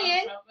 Keep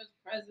playing. Trump as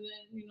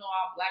president.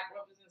 Our Black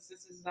brothers and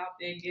sisters out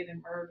there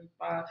getting murdered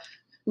by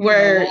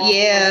Word.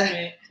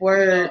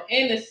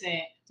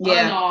 Innocent.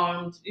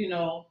 Unarmed.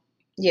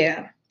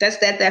 Yeah. That's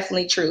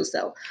definitely true.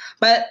 So,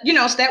 but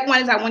step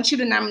 1 is I want you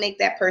to nominate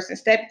that person.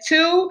 Step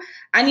 2,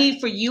 I need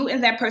for you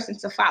and that person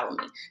to follow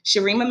me.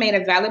 Sharima made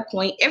a valid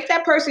point. If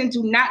that person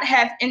do not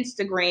have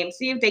Instagram,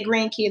 see if their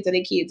grandkids or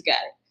their kids got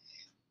it.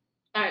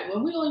 All right.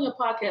 When we on your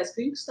podcast,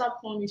 can you stop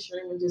calling me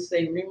Sharima and just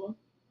say Rima?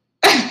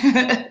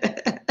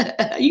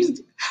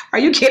 Are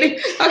you kidding?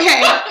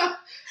 Okay.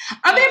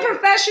 I'm being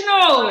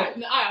professional. Right.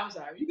 No, I'm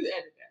sorry. You can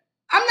edit that.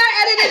 I'm not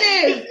editing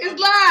this.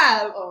 It's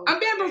live. I'm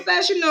being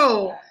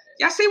professional.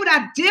 Y'all see what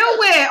I deal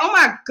with? Oh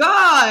my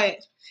God.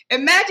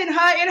 Imagine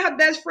her and her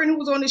best friend who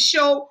was on the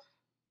show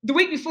the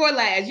week before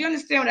last. You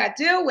understand what I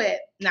deal with?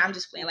 Nah, I'm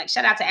just playing. Like,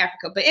 shout out to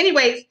Africa. But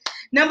anyways,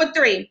 number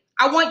 3,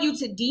 I want you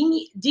to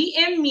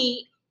DM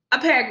me a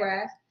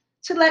paragraph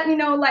to let me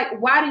know, like,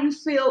 why do you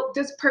feel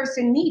this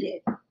person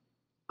needed?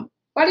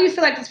 Why do you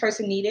feel like this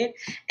person needed?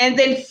 And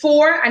then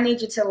 4, I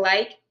need you to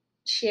like,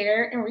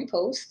 share, and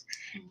repost.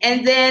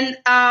 And then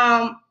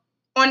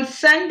on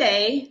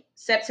Sunday,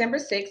 September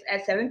 6th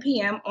at 7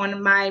 p.m.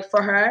 on my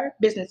For Her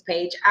business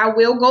page, I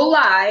will go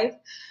live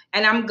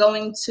and I'm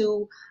going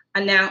to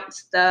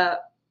announce the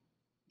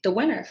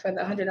winner for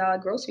the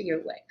 $100 grocery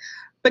giveaway.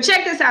 But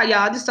check this out,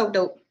 y'all. This is so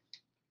dope.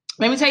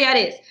 Let me tell y'all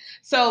this.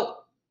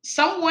 So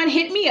someone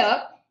hit me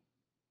up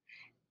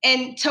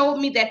and told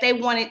me that they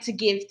wanted to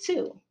give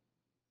too.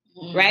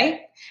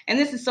 Right? And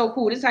this is so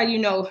cool. This is how you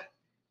know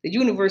the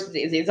universe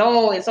is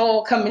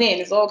all coming in.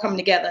 It's all coming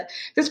together.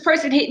 This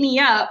person hit me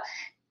up.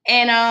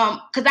 And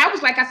because I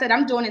was, like I said,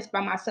 I'm doing this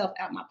by myself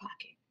out my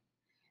pocket.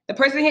 The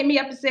person hit me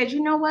up and said,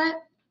 you know what?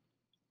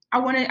 I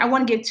want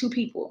to give 2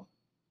 people.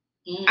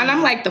 And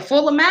I'm like, the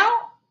full amount?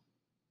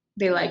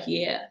 They're like,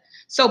 yeah.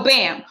 So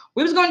bam,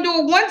 we was going to do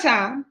it 1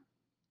 time,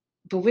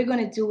 but we're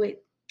going to do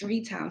it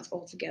 3 times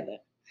altogether.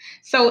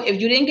 So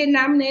if you didn't get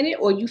nominated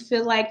or you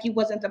feel like you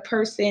wasn't the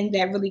person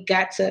that really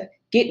got to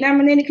get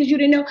nominated because you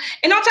didn't know.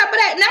 And on top of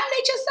that,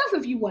 nominate yourself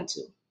if you want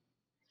to.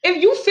 If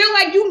you feel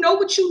like you know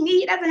what you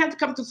need, it doesn't have to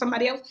come through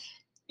somebody else.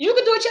 You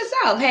can do it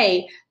yourself.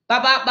 Hey,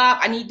 bop,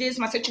 I need this,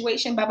 my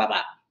situation, bop.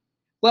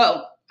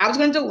 Well, I was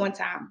going to do it 1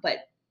 time,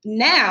 but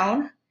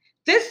now,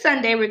 this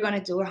Sunday, we're going to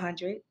do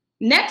 100.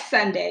 Next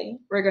Sunday,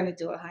 we're going to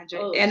do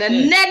 100. And the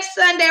next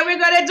Sunday, we're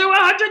going to do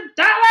 $100.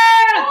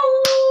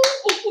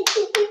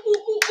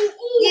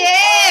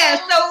 Yeah,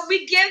 so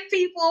we give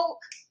people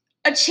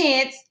a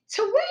chance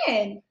to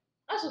win.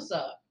 That's what's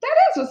up. That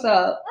is what's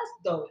up. That's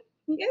dope.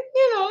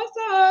 It's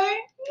all right.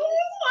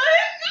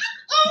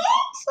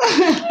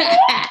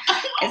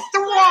 It's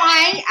the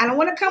wine. I don't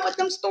want to come with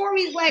them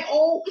stories like,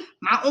 oh,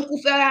 my uncle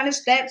fell down the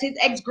steps. His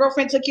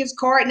ex-girlfriend took his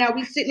card. Now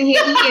we sitting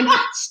here eating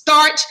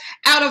starch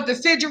out of the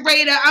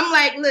refrigerator. I'm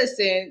like,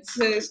 listen,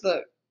 sis,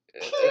 look,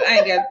 I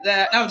ain't got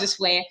that. I'm just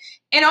playing.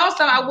 And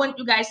also, I want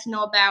you guys to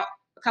know about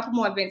a couple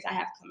more events I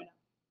have coming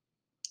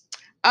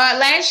up.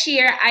 Last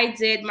year, I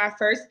did my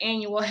first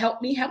annual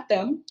Help Me Help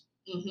Them.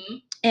 Mm-hmm.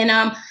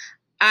 And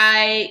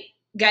I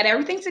got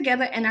everything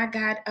together, and I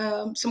got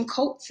some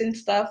coats and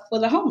stuff for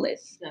the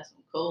homeless. You got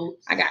some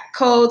coats. I got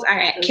coats. I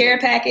had care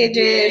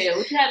packages. Yeah,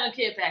 what you had on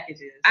care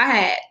packages? I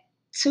had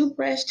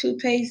toothbrush,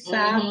 toothpaste,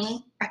 socks. Mm-hmm.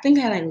 I think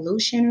I had like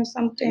lotion or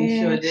something.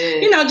 You sure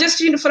did. You know, just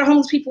for the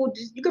homeless people,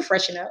 you can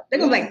freshen up. They're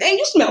gonna be like, dang,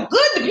 you smell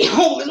good to be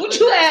homeless. What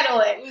you had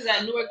on? It was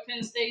at Newark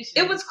Penn Station.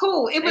 It was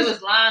cool. It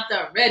was lined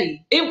up,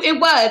 ready. It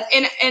was,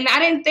 and I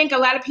didn't think a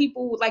lot of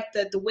people like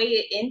the way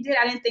it ended.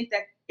 I didn't think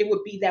that it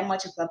would be that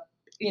much of a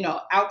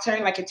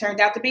outturn like it turned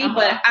out to be.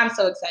 But I'm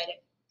so excited.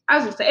 I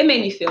was excited. It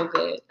made me feel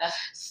good.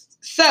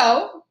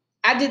 So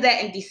I did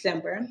that in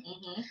December.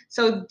 Mm-hmm.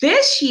 So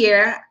this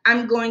year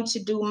I'm going to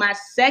do my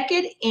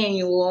second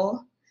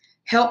annual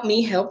Help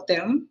Me Help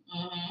Them.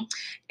 Mm-hmm.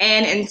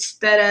 And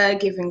instead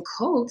of giving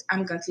coats,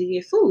 I'm going to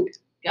give food.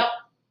 Yep.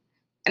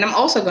 And I'm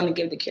also going to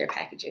give the care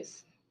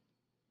packages.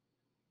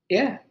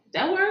 Yeah.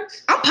 That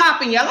works. I'm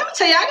popping, y'all. Let me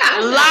tell you, I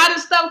got a lot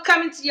of stuff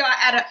coming to y'all.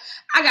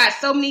 I got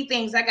so many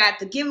things. I got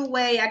the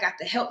giveaway. I got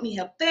the Help Me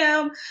Help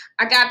Them.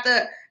 I got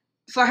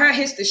For Her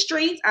Hits the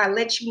Streets. I'll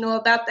let you know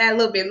about that a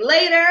little bit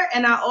later.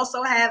 And I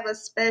also have a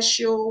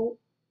special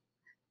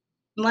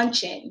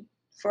luncheon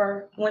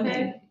for women.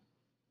 Okay.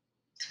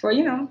 For,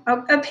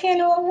 a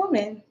panel of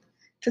women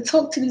to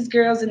talk to these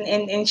girls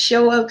and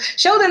show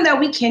them that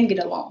we can get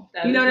along.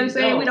 You know what I'm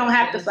saying? We don't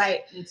have to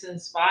fight. And to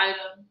inspire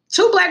them.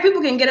 2 Black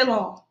people can get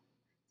along.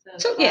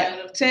 To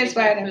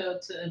inspire them.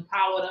 To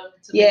empower them.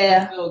 To make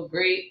them feel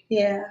great.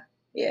 Yeah.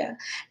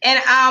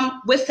 And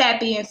with that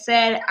being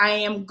said, I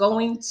am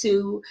going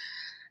to,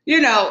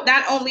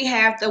 not only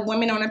have the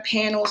women on a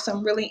panel,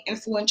 some really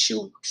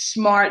influential,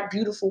 smart,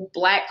 beautiful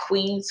Black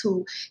queens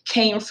who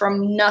came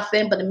from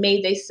nothing but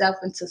made themselves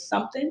into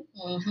something.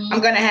 Mm-hmm. I'm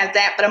going to have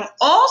that, but I'm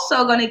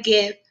also going to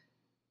give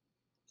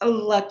a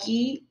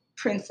lucky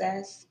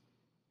princess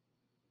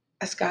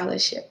a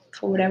scholarship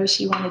for whatever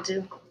she want to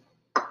do.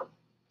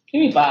 Give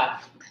me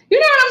 5. You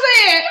know what I'm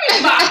saying? Give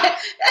me 5.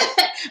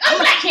 I'm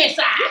Black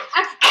side.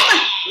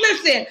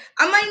 Listen,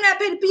 I might not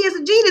pay the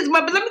PSG this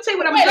month, but let me tell you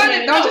what I'm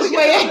gonna do. Don't just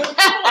wait.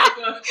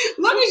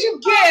 Long as you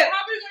give.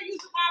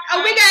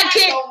 Oh,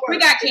 we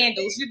got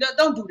candles. You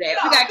don't do that.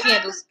 We got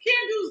candles.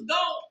 Candles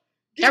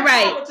don't. All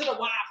right. To the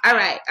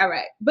Wi-Fi. All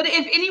right. But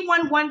if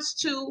anyone wants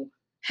to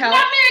help,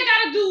 that man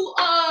gotta do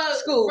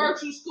school.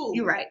 Virtual school.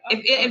 You're right.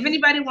 If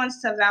anybody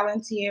wants to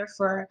volunteer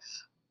for a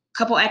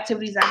couple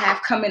activities I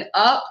have coming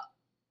up,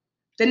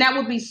 then that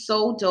would be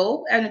so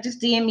dope. And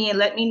just DM me and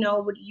let me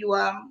know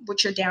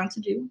what you're down to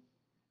do.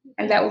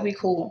 And that would be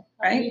cool,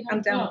 right?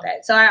 I'm down with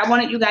that. So I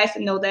wanted you guys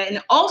to know that.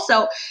 And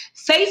also,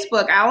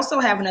 Facebook, I also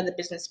have another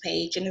business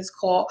page, and it's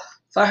called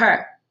For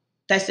Her.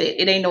 That's it.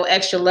 It ain't no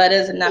extra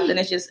letters and nothing.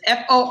 It's just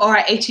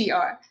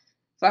FORHER,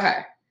 For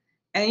Her.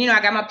 And,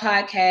 I got my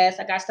podcast.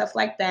 I got stuff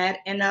like that.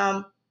 And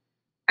I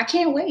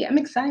can't wait. I'm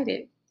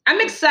excited.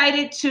 I'm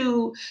excited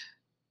to...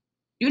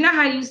 You know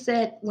how you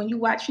said when you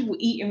watch people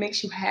eat, it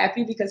makes you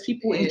happy because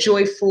people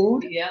enjoy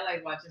food? Yeah, I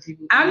like watching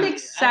people eat. I'm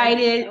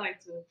excited.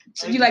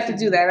 You like to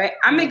do that, right?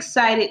 I'm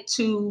excited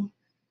to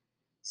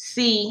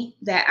see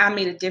that I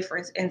made a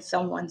difference in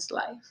someone's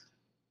life.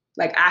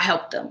 Like, I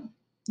helped them.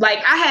 Like,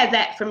 I had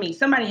that for me.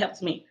 Somebody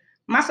helped me.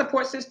 My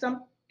support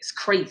system is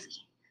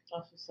crazy.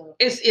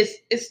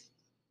 It's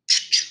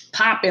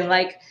popping.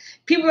 Like,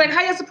 people are like,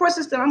 how your support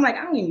system? I'm like,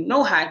 I don't even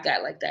know how I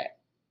got like that.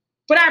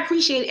 But I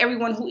appreciate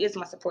everyone who is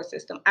my support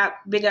system. I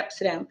big up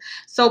to them.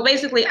 So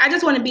basically, I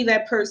just want to be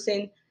that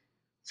person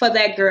for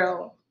that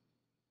girl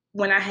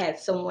when I had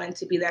someone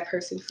to be that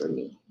person for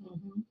me.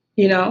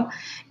 Mm-hmm.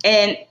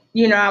 And,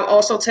 I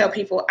also tell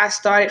people I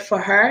started for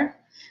her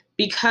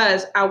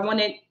because I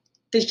wanted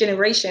this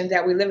generation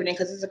that we're living in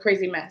because it's a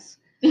crazy mess.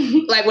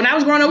 Like when I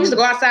was growing up, we used to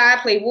go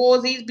outside, play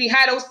Warsies, be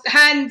hide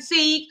and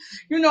seek,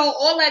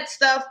 all that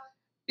stuff,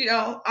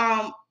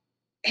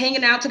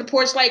 hanging out to the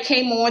porch light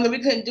came on and we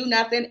couldn't do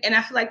nothing. And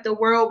I feel like the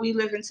world we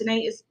live in today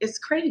is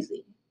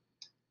crazy.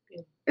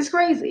 Yeah. It's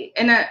crazy.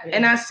 And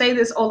I say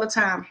this all the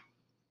time.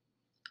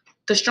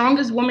 The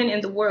strongest woman in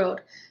the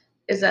world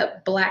is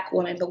a Black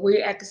woman, but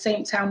we're at the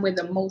same time, we're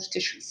the most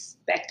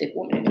disrespected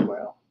woman in the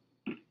world.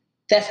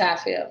 That's how I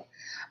feel.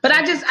 But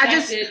I just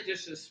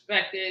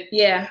disrespected.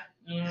 Yeah.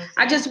 Mm-hmm.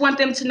 I just want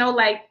them to know,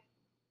 like,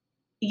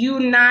 you're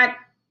not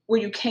where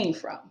you came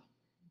from.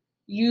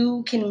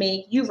 You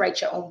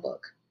write your own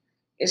book.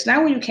 It's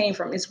not where you came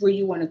from. It's where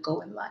you want to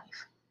go in life.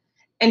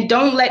 And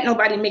don't let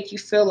nobody make you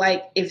feel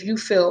like if you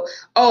feel,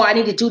 oh, I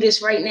need to do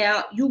this right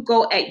now, you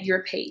go at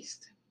your pace.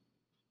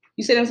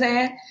 You see what I'm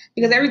saying?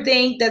 Because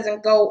everything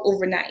doesn't go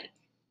overnight.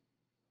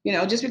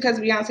 Just because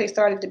Beyonce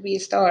started to be a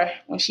star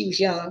when she was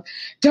young,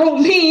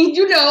 don't mean,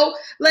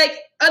 like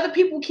other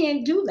people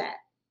can't do that.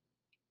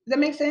 Does that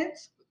make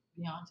sense?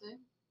 Beyonce?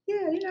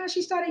 Yeah,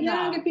 she started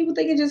young and people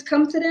think it just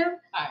come to them.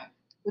 All right.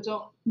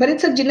 But it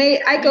took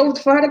Janae Aiko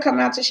for her to come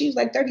out till she was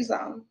like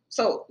 30-something.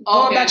 So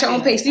go about your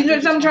own pace. You know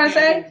what I'm trying to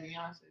say?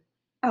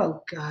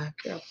 Oh God,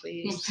 girl,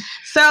 please.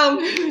 So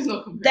There's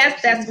no that's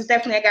comparisons.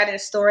 definitely I got in the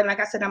story. Like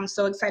I said, I'm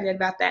so excited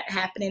about that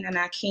happening, and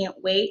I can't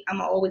wait. I'm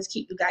gonna always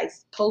keep you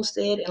guys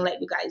posted and let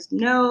you guys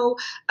know,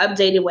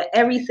 updated with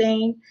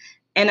everything.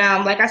 And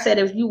like I said,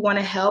 if you want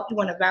to help, you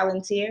want to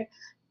volunteer.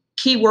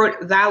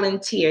 Keyword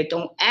volunteer.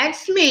 Don't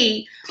ask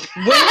me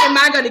when am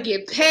I gonna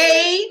get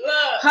paid,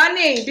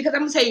 honey? Because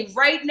I'm gonna tell you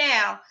right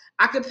now,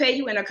 I could pay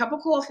you in a cup of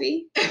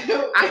coffee.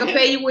 I could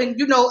pay you in,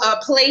 a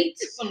plate,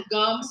 some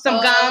gum.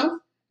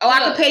 Oh,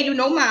 I could pay you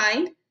no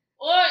mind.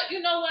 Or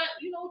you know what?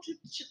 You know what you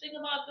should think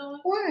about doing?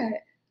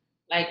 What?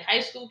 Like high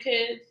school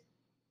kids,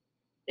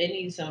 they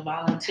need some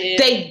volunteers.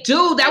 They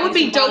do. That would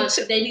be dope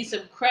too. They need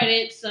some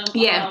credit. Some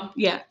yeah.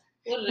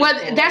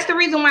 Well, that's the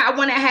reason why I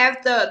want to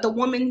have the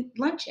woman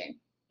luncheon.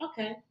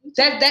 Okay.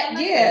 That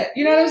yeah.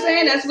 You know what I'm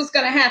saying? That's what's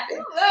gonna happen. You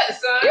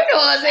know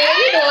what I'm saying?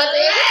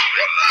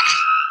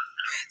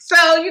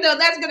 So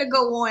that's gonna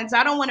go on. So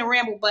I don't want to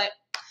ramble, but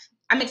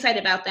I'm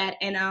excited about that.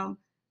 And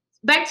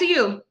back to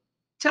you.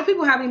 Tell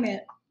people how we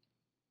met.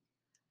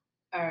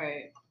 All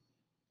right.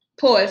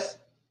 Pause.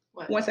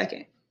 What? 1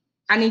 second.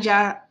 I need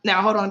y'all.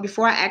 Now, hold on.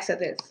 Before I ask her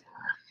this,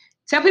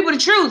 tell people the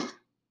truth.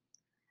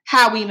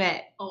 How we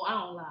met. Oh, I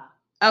don't lie.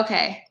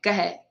 Okay. Go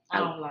ahead. I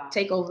don't lie.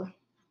 Take over.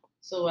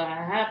 So what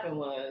happened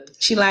was...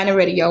 She lying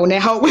already, yo. And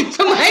that whole went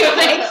to my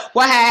thing.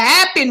 What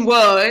had happened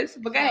was...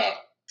 But go ahead.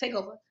 Take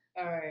over.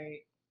 All right.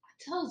 I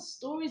tell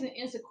stories and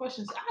answer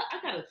questions. I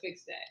got to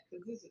fix that.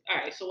 All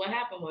right. So what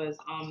happened was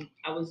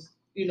I was...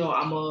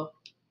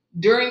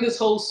 During this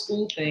whole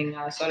school thing,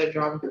 I started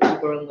driving for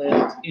Uber and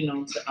Lyft,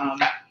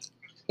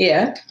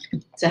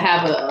 to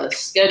have a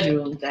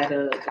schedule that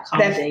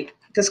accommodate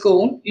the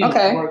school.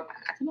 Okay. Work.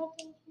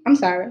 I'm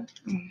sorry.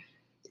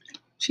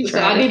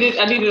 I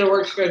needed a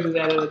work schedule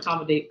that would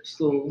accommodate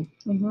school,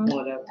 or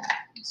whatever.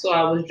 So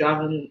I was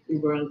driving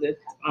Uber and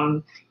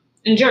Lyft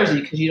in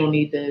Jersey because you don't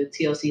need the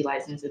TLC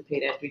license and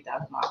pay that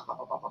 $3,000. Blah, blah,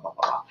 blah, blah, blah,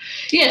 blah.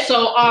 Yeah.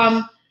 So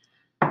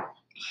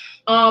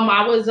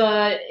I was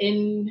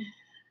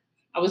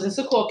in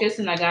Secaucus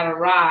and I got a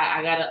ride.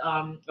 I got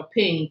a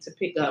ping to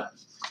pick up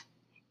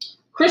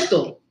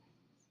Crystal.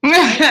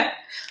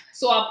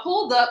 So I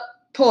pulled up.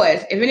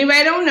 Pause. If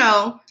anybody don't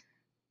know,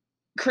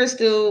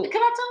 Crystal.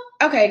 Can I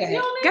tell? Okay, go ahead. We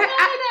don't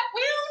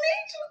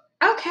need you.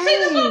 Okay. See,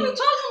 this is what we're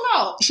talking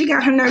about. She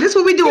got her nerve. This is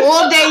what we do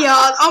all day,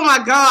 y'all. Oh my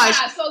gosh.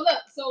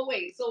 All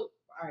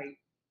right.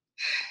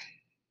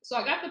 So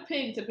I got the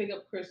ping to pick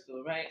up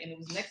Crystal, right? And it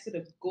was next to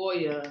the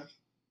Goya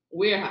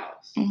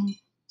warehouse. Mm-hmm.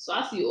 So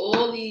I see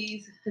all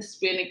these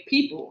Hispanic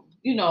people,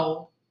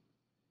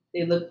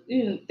 they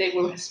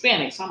were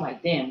Hispanic. So I'm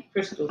like, damn,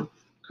 Crystal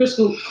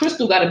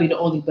got to be the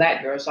only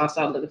black girl. So I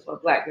started looking for a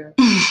black girl,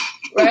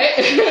 right?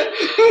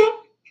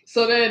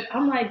 So then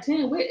I'm like,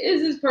 damn, where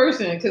is this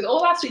person? Because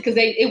all I see,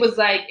 it was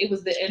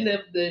the end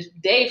of the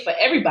day for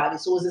everybody.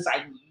 So it was just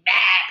like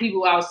mad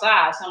people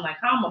outside. So I'm like,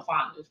 how am I gonna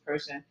find this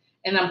person?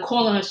 And I'm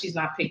calling her, she's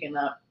not picking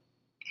up.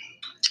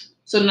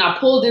 So then I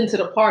pulled into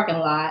the parking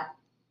lot,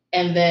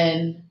 and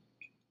then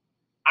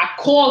I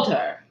called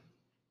her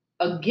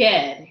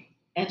again,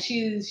 and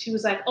she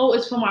was like, "Oh,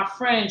 it's for my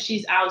friend.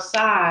 She's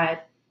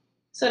outside."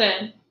 So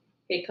then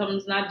here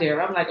comes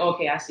Nadira. I'm like,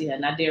 "Okay, I see her."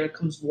 Nadira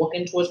comes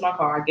walking towards my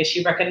car. I guess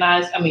she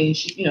recognized. I mean,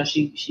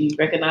 she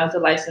recognized the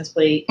license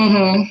plate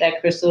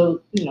that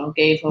Crystal,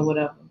 gave her,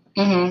 whatever.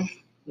 Mm-hmm.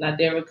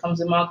 Nadira comes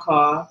in my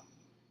car,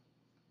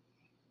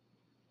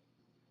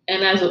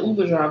 and as an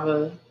Uber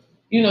driver,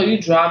 you're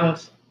driving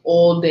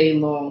all day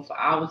long for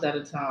hours at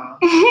a time.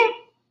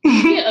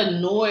 You get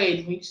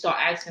annoyed when you start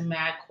asking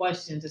mad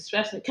questions,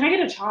 especially, can I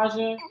get a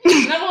charger?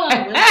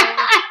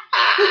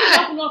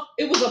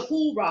 It was a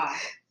pool ride.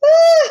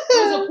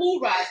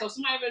 So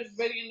somebody was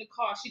ready in the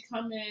car. She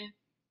come in.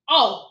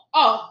 Oh,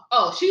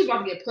 she was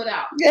about to get put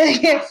out.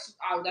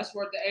 That's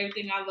worth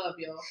everything I love,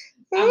 yo.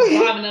 I'm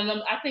driving,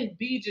 and I think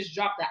B just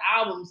dropped the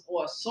albums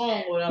or a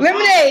song or whatever.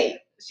 Lemonade.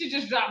 She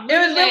just dropped Lemonade.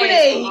 It was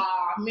Lemonade.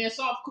 Man,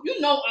 so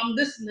I'm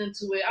listening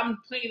to it. I'm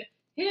playing it.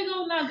 Here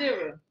goes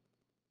Nadira.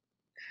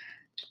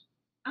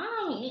 I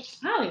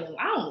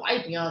don't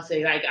like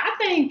Beyonce. Like, I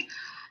think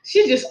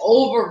she's just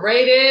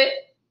overrated.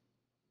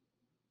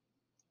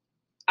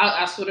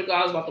 I swear to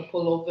God, I was about to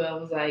pull over. I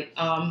was like,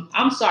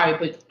 I'm sorry,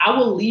 but I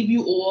will leave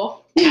you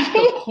off at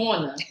the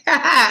corner.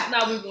 That's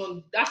not what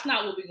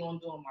we're gonna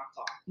do in my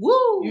car.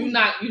 Woo! You're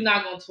not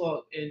gonna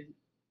talk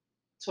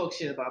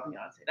shit about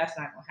Beyonce. That's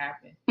not gonna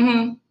happen.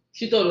 Mm-hmm.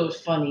 She thought it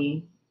was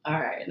funny. All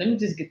right, let me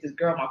just get this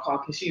girl in my car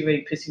because she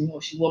already pissing me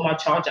off. She wore my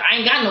charger. I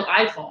ain't got no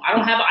iPhone. I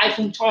don't have an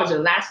iPhone charger.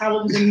 Last time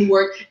I was in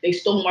Newark, they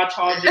stole my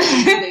charger.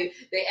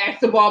 they asked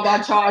to borrow my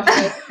charger.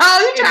 Oh,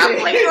 you trying to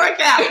play Newark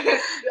out?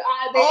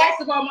 They asked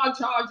to borrow my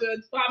charger.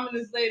 5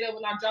 minutes later,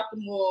 when I dropped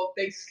them off,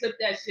 they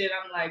slipped that shit.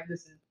 I'm like,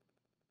 listen.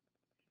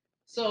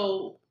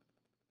 So,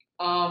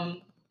 I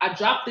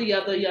dropped the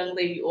other young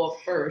lady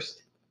off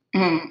first,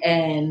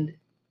 and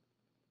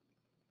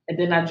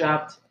then I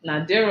dropped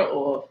Nadira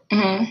off.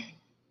 Mm-hmm.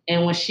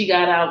 And when she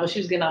got out, when she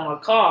was getting out of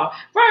my car,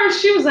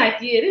 first she was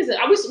like, "Yeah, it is."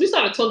 We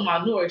started talking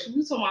about Newark. We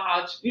were talking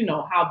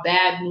about how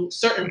bad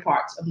certain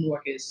parts of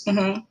Newark is.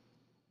 Mm-hmm.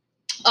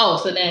 Oh,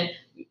 so then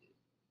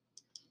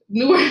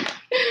Newark.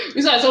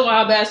 We started talking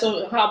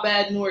about how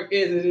bad Newark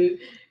is.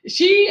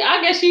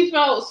 I guess she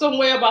felt some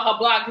way about her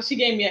block because she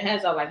gave me a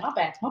heads up like my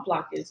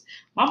block is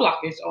bad.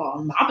 It's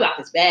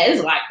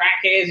a lot of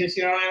crackheads and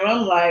shit on it.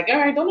 I'm like, all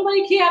right, don't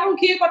nobody care. I don't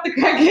care about the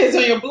crackheads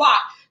on your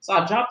block. So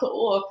I dropped her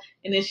off,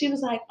 and then she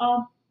was like,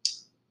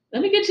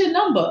 let me get your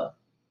number.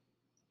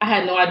 I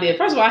had no idea.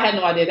 First of all, I had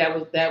no idea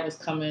that was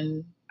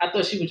coming. I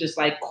thought she was just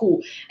like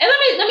cool. And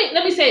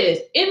let me say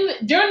this.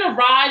 During the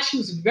ride, she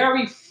was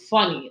very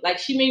funny. Like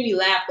she made me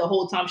laugh the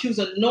whole time. She was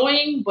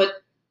annoying,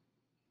 but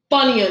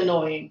funny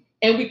annoying.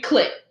 And we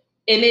clicked.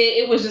 And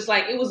it was just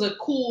like it was a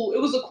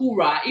cool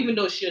ride, even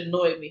though she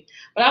annoyed me.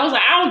 But I was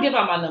like, I don't give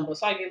out my number.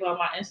 So I gave her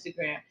my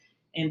Instagram.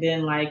 And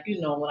then like,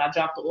 when I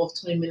dropped her off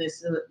 20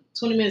 minutes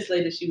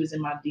later, she was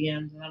in my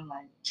DMs and I'm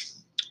like,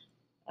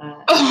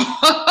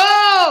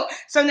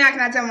 so now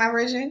can I tell my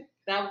version?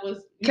 That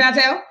was. Can I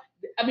tell?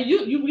 I mean,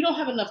 we don't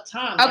have enough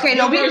time. Okay,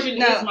 your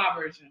version is my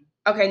version.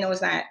 Okay, no,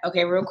 it's not.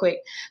 Okay, real quick.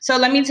 So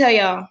let me tell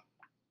y'all.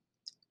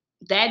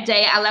 That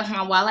day, I left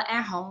my wallet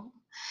at home,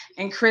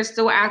 and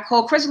Crystal, I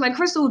called Crystal like,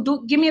 Crystal,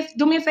 do me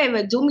a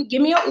favor,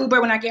 give me an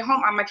Uber when I get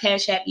home. I'ma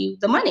cash app you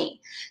the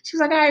money. She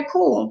was like, all right,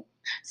 cool.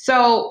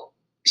 So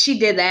she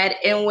did that,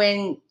 and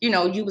when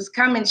you was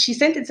coming, she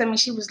sent it to me.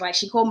 She was like,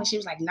 she called me. She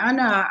was like, nah.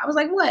 I was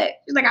like, what?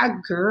 She's like,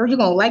 girl, you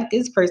gonna like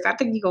this person. I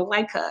think you gonna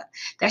like her.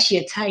 That's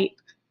your type.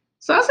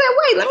 So I said,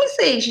 wait, let me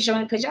see. She showed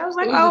me the picture. I was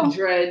like, oh,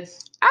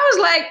 dreads. I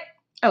was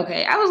like,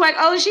 okay. I was like,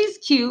 oh, she's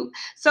cute.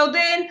 So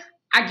then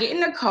I get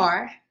in the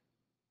car.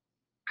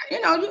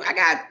 I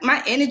got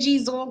my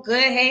energy's all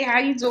good. Hey, how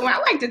you doing? I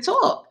like to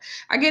talk.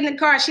 I get in the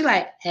car. She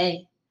like,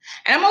 hey,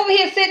 and I'm over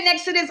here sitting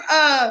next to this.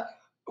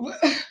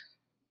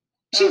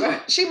 She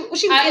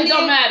was Indian. It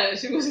don't matter.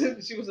 She was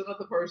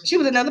another person. She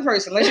was another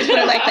person. Let's just put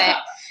it like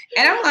that.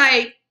 And I'm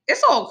like,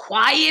 it's all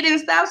quiet and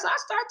stuff. So I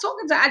started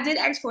talking to her. I did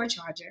ask for a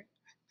charger.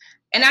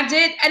 And I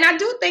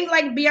do think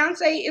like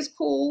Beyonce is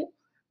cool,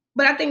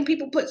 but I think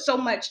people put so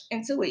much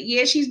into it.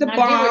 Yeah, she's the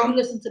bomb. You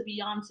listen to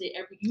Beyonce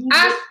every.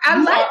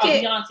 I like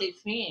it. A Beyonce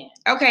fan.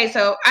 Okay,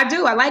 so I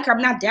do. I like her.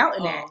 I'm not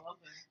doubting that.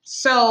 Okay.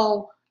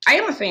 So I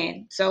am a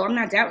fan. So I'm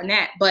not doubting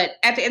that. But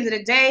at the end of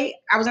the day,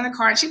 I was in the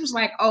car and she was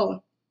like,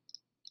 "Oh,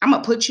 I'm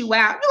gonna put you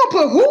out." You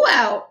gonna put who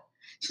out?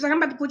 She's like,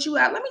 "I'm about to put you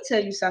out. Let me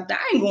tell you something.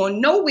 I ain't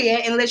going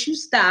nowhere unless you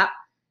stop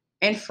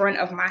in front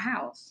of my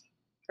house."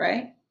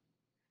 Right?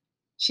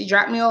 She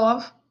dropped me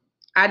off.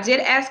 I did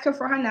ask her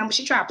for her number.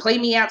 She tried to play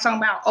me out talking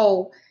about,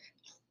 oh.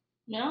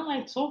 Yeah, I don't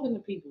like talking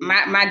to people.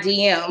 My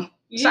DM.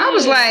 Yeah, so I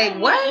was like,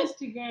 what?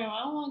 Instagram.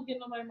 I don't want to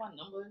get nobody my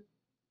number.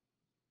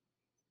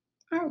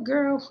 Oh,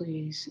 girl,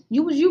 please.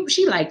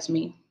 She liked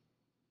me.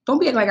 Don't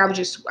be like I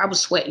was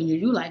sweating you.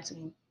 You liked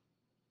me.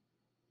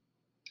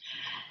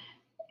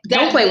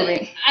 Don't play with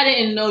me. I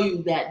didn't know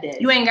you that day.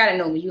 You ain't gotta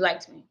know me. You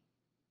liked me.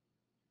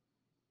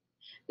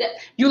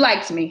 You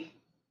liked me.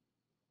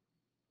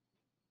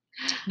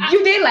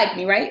 You did like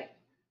me, right?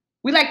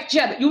 We liked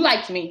each other. You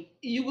liked me.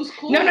 You was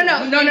cool. No. I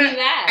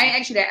ain't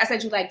asked you that. I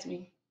said you liked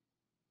me.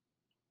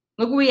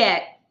 Look where we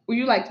at. Well,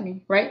 you liked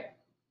me, right?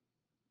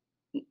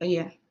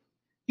 Yeah.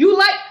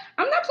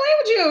 I'm not playing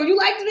with you. You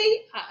liked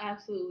me. I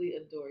absolutely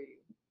adore you.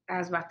 I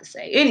was about to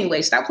say.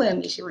 Anyway, stop playing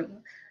with me,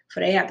 Sharina.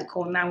 For they have to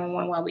call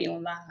 911 while we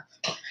on live.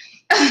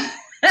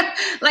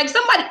 Like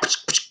somebody,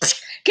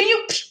 can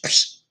you?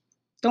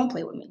 Don't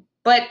play with me.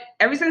 But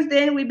ever since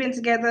then, we've been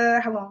together.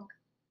 How long?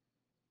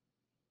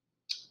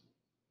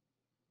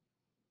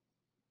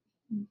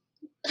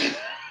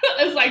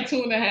 It's like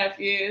 2.5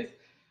 years.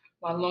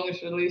 My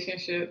longest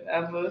relationship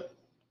ever.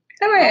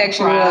 I asked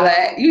you all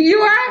that. You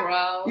are?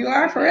 Proud. You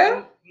are for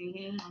real?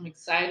 Mm-hmm. I'm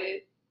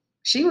excited.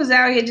 She was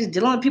out here just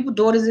dealing with people's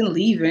daughters and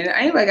leaving.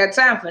 I ain't really got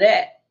time for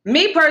that.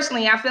 Me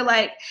personally, I feel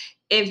like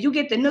if you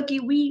get the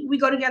nookie, we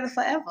go together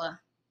forever.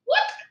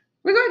 What?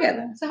 We go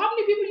together. So how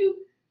many people you?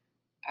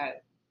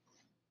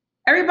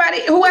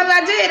 Everybody, whoever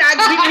I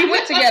did, we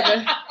went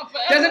together.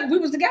 We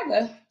was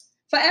together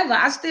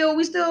forever.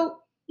 We still,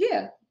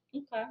 yeah.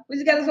 Okay. We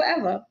together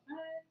forever.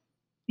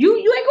 You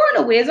ain't going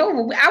nowhere. It's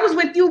over. I was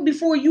with you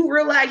before you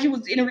realized you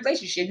was in a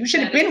relationship. You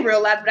should have been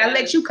realized, but I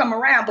let you come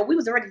around. But we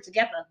was already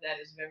together. That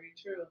is very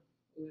true.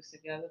 We was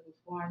together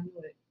before I knew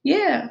it.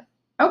 Yeah.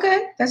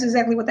 Okay. That's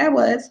exactly what that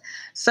was.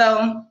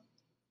 So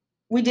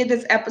we did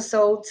this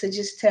episode to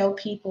just tell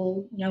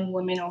people, young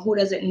women, or who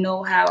don't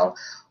know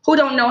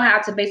how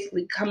to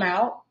basically come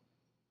out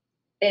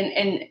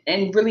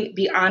and really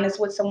be honest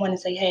with someone and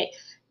say, hey,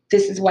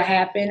 this is what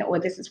happened, or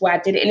this is why I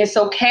did it. And it's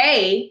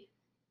okay.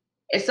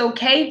 It's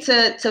okay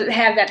to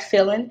have that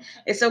feeling.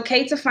 It's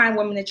okay to find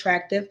women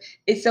attractive.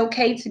 It's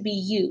okay to be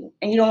you.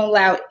 And you don't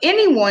allow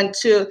anyone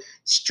to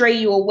stray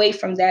you away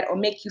from that or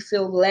make you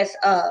feel less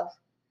of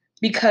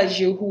because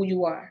you're who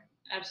you are.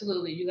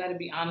 Absolutely. You got to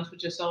be honest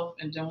with yourself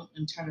and don't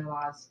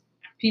internalize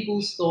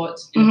people's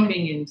thoughts and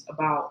opinions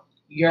about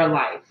your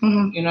life.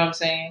 Mm-hmm. You know what I'm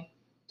saying?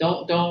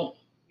 Don't.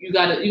 You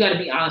gotta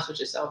be honest with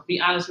yourself. Be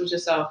honest with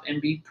yourself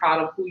and be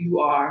proud of who you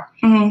are,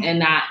 and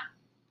not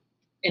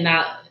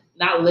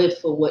live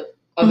for what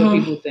other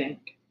people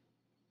think.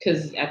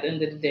 Because at the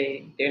end of the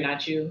day, they're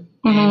not you.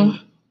 Mhm.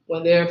 And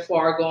when they're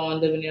far gone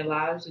living their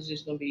lives, it's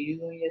just gonna be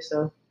you and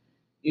yourself,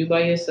 you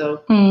by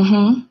yourself.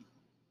 Mhm.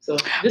 So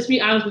just be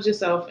honest with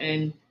yourself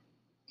and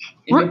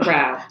be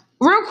proud.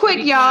 Real quick,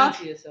 Be y'all. kind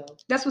to yourself.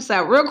 That's what's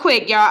up. Real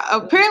quick, y'all.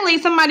 Apparently,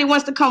 somebody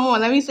wants to come on.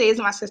 Let me see. It's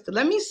my sister.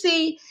 Let me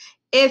see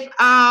if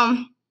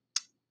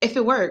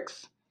it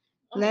works.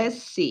 Oh.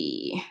 Let's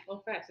see.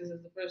 Oh, facts. This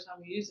is the first time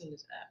you're using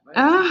this app,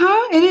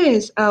 right? It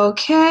is.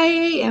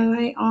 Okay. And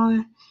right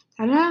on.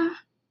 Ta-da.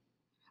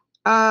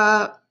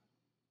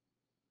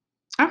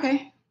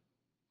 Okay.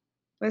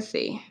 Let's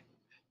see.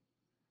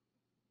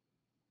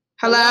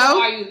 Hello?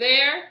 Are you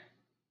there?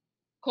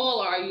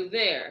 Caller, are you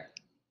there?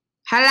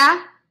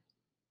 Hello?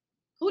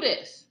 Who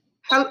this?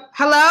 Hello?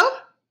 Hello?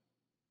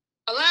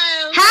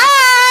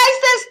 Hi,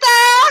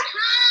 sister.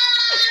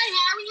 Hi,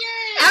 how are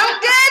you? I'm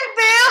good,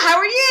 Bill. How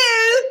are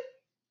you?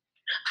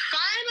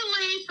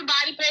 Finally,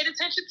 somebody paid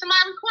attention to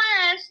my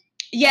request.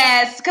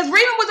 Yes, because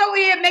Raven was over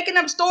here making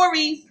up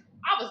stories.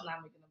 I was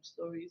not making up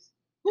stories.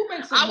 Who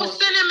makes I was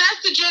sending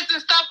messages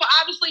and stuff, but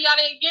obviously y'all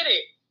didn't get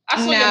it. I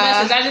saw your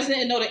message. I just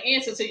didn't know the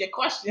answer to your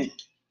question.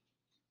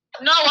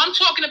 No, I'm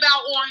talking about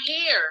on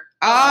here.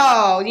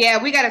 Oh, yeah,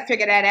 we got to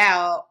figure that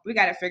out.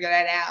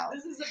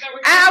 This is a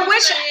very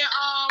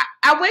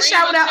I wish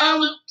I would have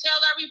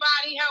tell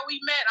everybody how we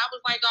met. I was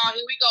like, oh,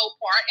 here we go,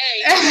 part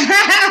A.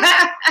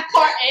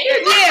 Part A?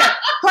 Yeah,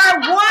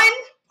 part 1.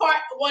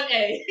 Part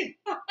 1A.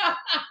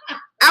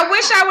 I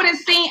wish I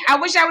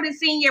would have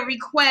seen your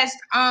request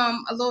a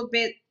little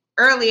bit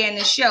earlier in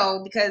the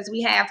show because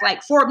we have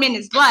like 4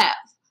 minutes left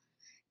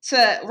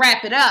to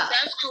wrap it up.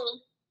 That's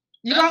cool.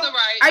 That's all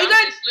right.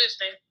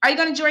 Are you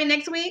gonna join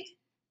next week?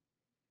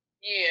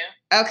 Yeah.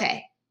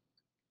 Okay.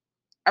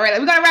 All right,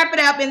 we're gonna wrap it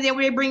up and then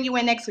we'll bring you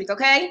in next week,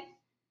 okay?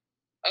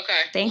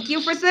 Okay. Thank you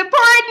for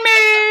supporting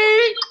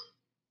me.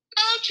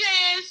 No,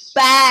 cheers.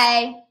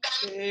 Bye.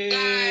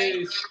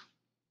 Peace.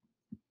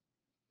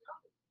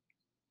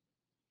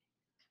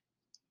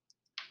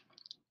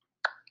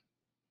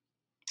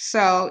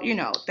 So,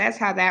 that's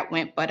how that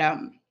went. But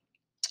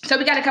so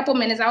we got a couple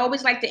minutes. I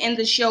always like to end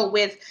the show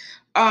with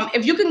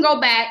if you can go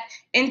back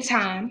in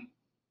time,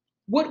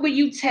 what would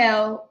you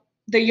tell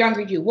the younger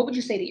you? What would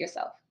you say to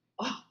yourself?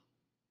 Oh,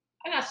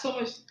 I got so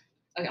much.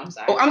 Okay, I'm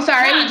sorry. Oh, I'm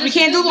sorry. Nah, we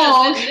can't do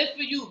long. Live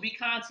for you. Be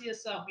kind to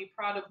yourself. Be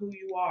proud of who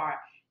you are,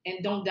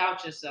 and don't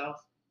doubt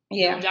yourself.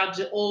 Yeah. Don't doubt.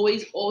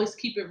 Always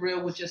keep it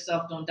real with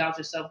yourself. Don't doubt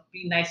yourself.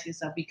 Be nice to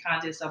yourself. Be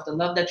kind to yourself. The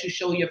love that you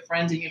show your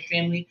friends and your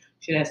family,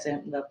 should have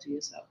same love to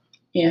yourself.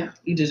 Yeah.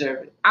 You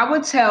deserve it. I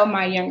would tell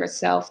my younger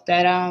self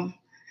that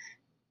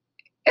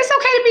it's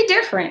okay to be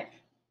different.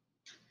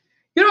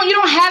 You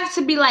don't have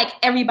to be like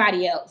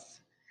everybody else.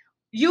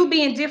 You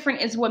being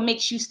different is what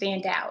makes you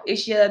stand out.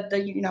 It's your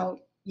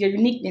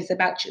uniqueness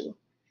about you.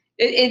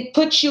 It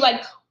puts you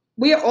like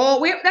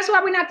that's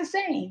why we're not the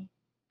same.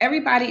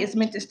 Everybody is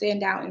meant to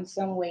stand out in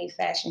some way,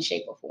 fashion,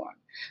 shape, or form.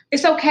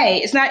 It's okay.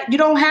 It's not, you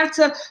don't have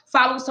to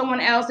follow someone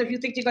else if you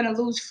think you're gonna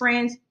lose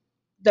friends.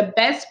 The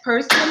best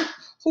person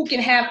who can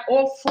have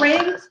all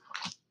friends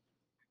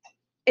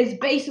is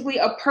basically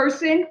a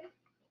person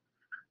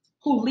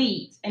who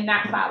leads and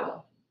not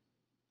follow.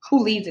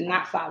 Who leads and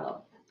not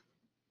follow.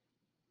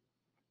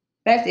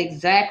 That's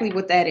exactly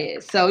what that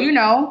is. So,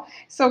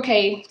 it's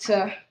okay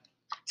to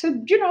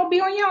be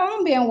on your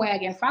own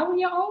bandwagon, follow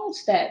your own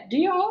step, do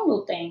your own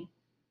little thing.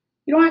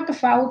 You don't have to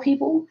follow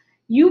people.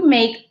 You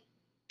make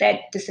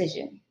that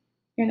decision,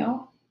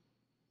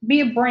 Be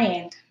a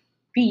brand.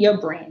 Be your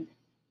brand,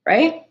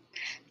 right?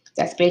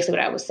 That's basically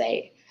what I would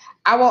say.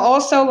 I will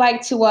also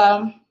like to,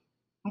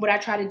 what I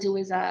try to do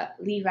is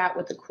leave out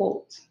with a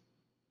quote,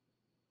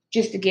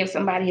 just to give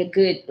somebody a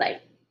good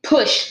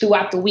push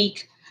throughout the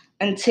week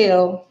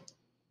until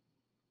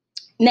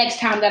next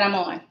time that I'm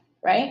on,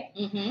 right?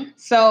 Mm-hmm.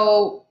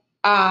 So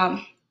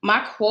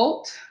my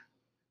quote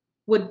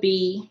would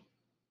be,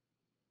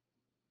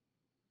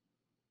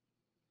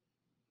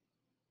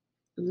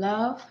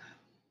 love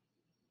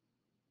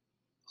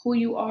who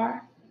you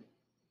are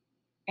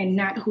and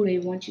not who they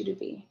want you to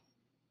be,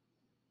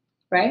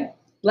 right?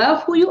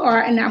 Love who you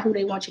are and not who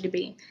they want you to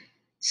be.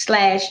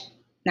 That's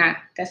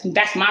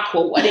my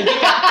quote. I didn't get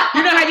that.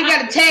 You know how you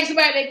got to tag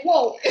somebody they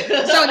quote.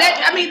 So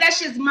that's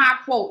just my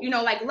quote.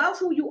 Love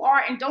who you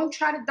are and don't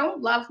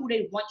love who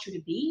they want you to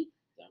be.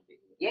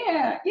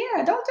 Yeah,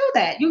 don't do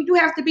that. You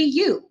have to be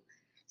you.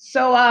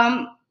 So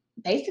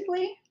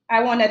basically,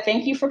 I want to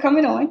thank you for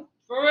coming on.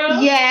 For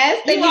real?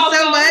 Yes, thank you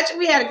so much.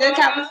 We had a good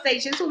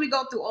conversation. So we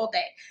go through all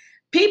that.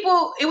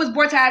 People, it was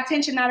brought to our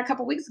attention not a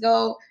couple weeks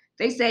ago.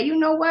 They said, you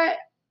know what?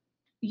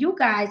 You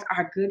guys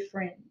are good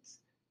friends.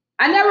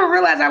 I never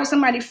realized I was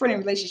somebody's friend in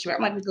a relationship.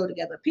 I'm like, we go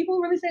together. People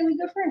really say we're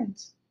good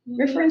friends. Mm-hmm.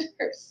 We're friends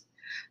first.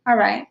 All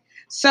right.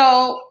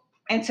 So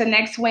until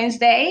next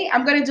Wednesday,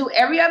 I'm going to do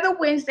every other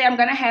Wednesday. I'm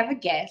going to have a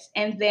guest.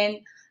 And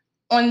then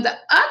on the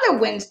other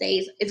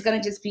Wednesdays, it's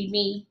going to just be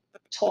me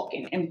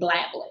talking and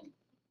blabbling.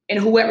 And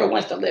whoever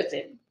wants to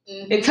listen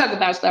and talk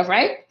about stuff,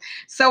 right?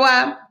 So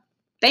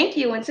thank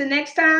you. Until next time.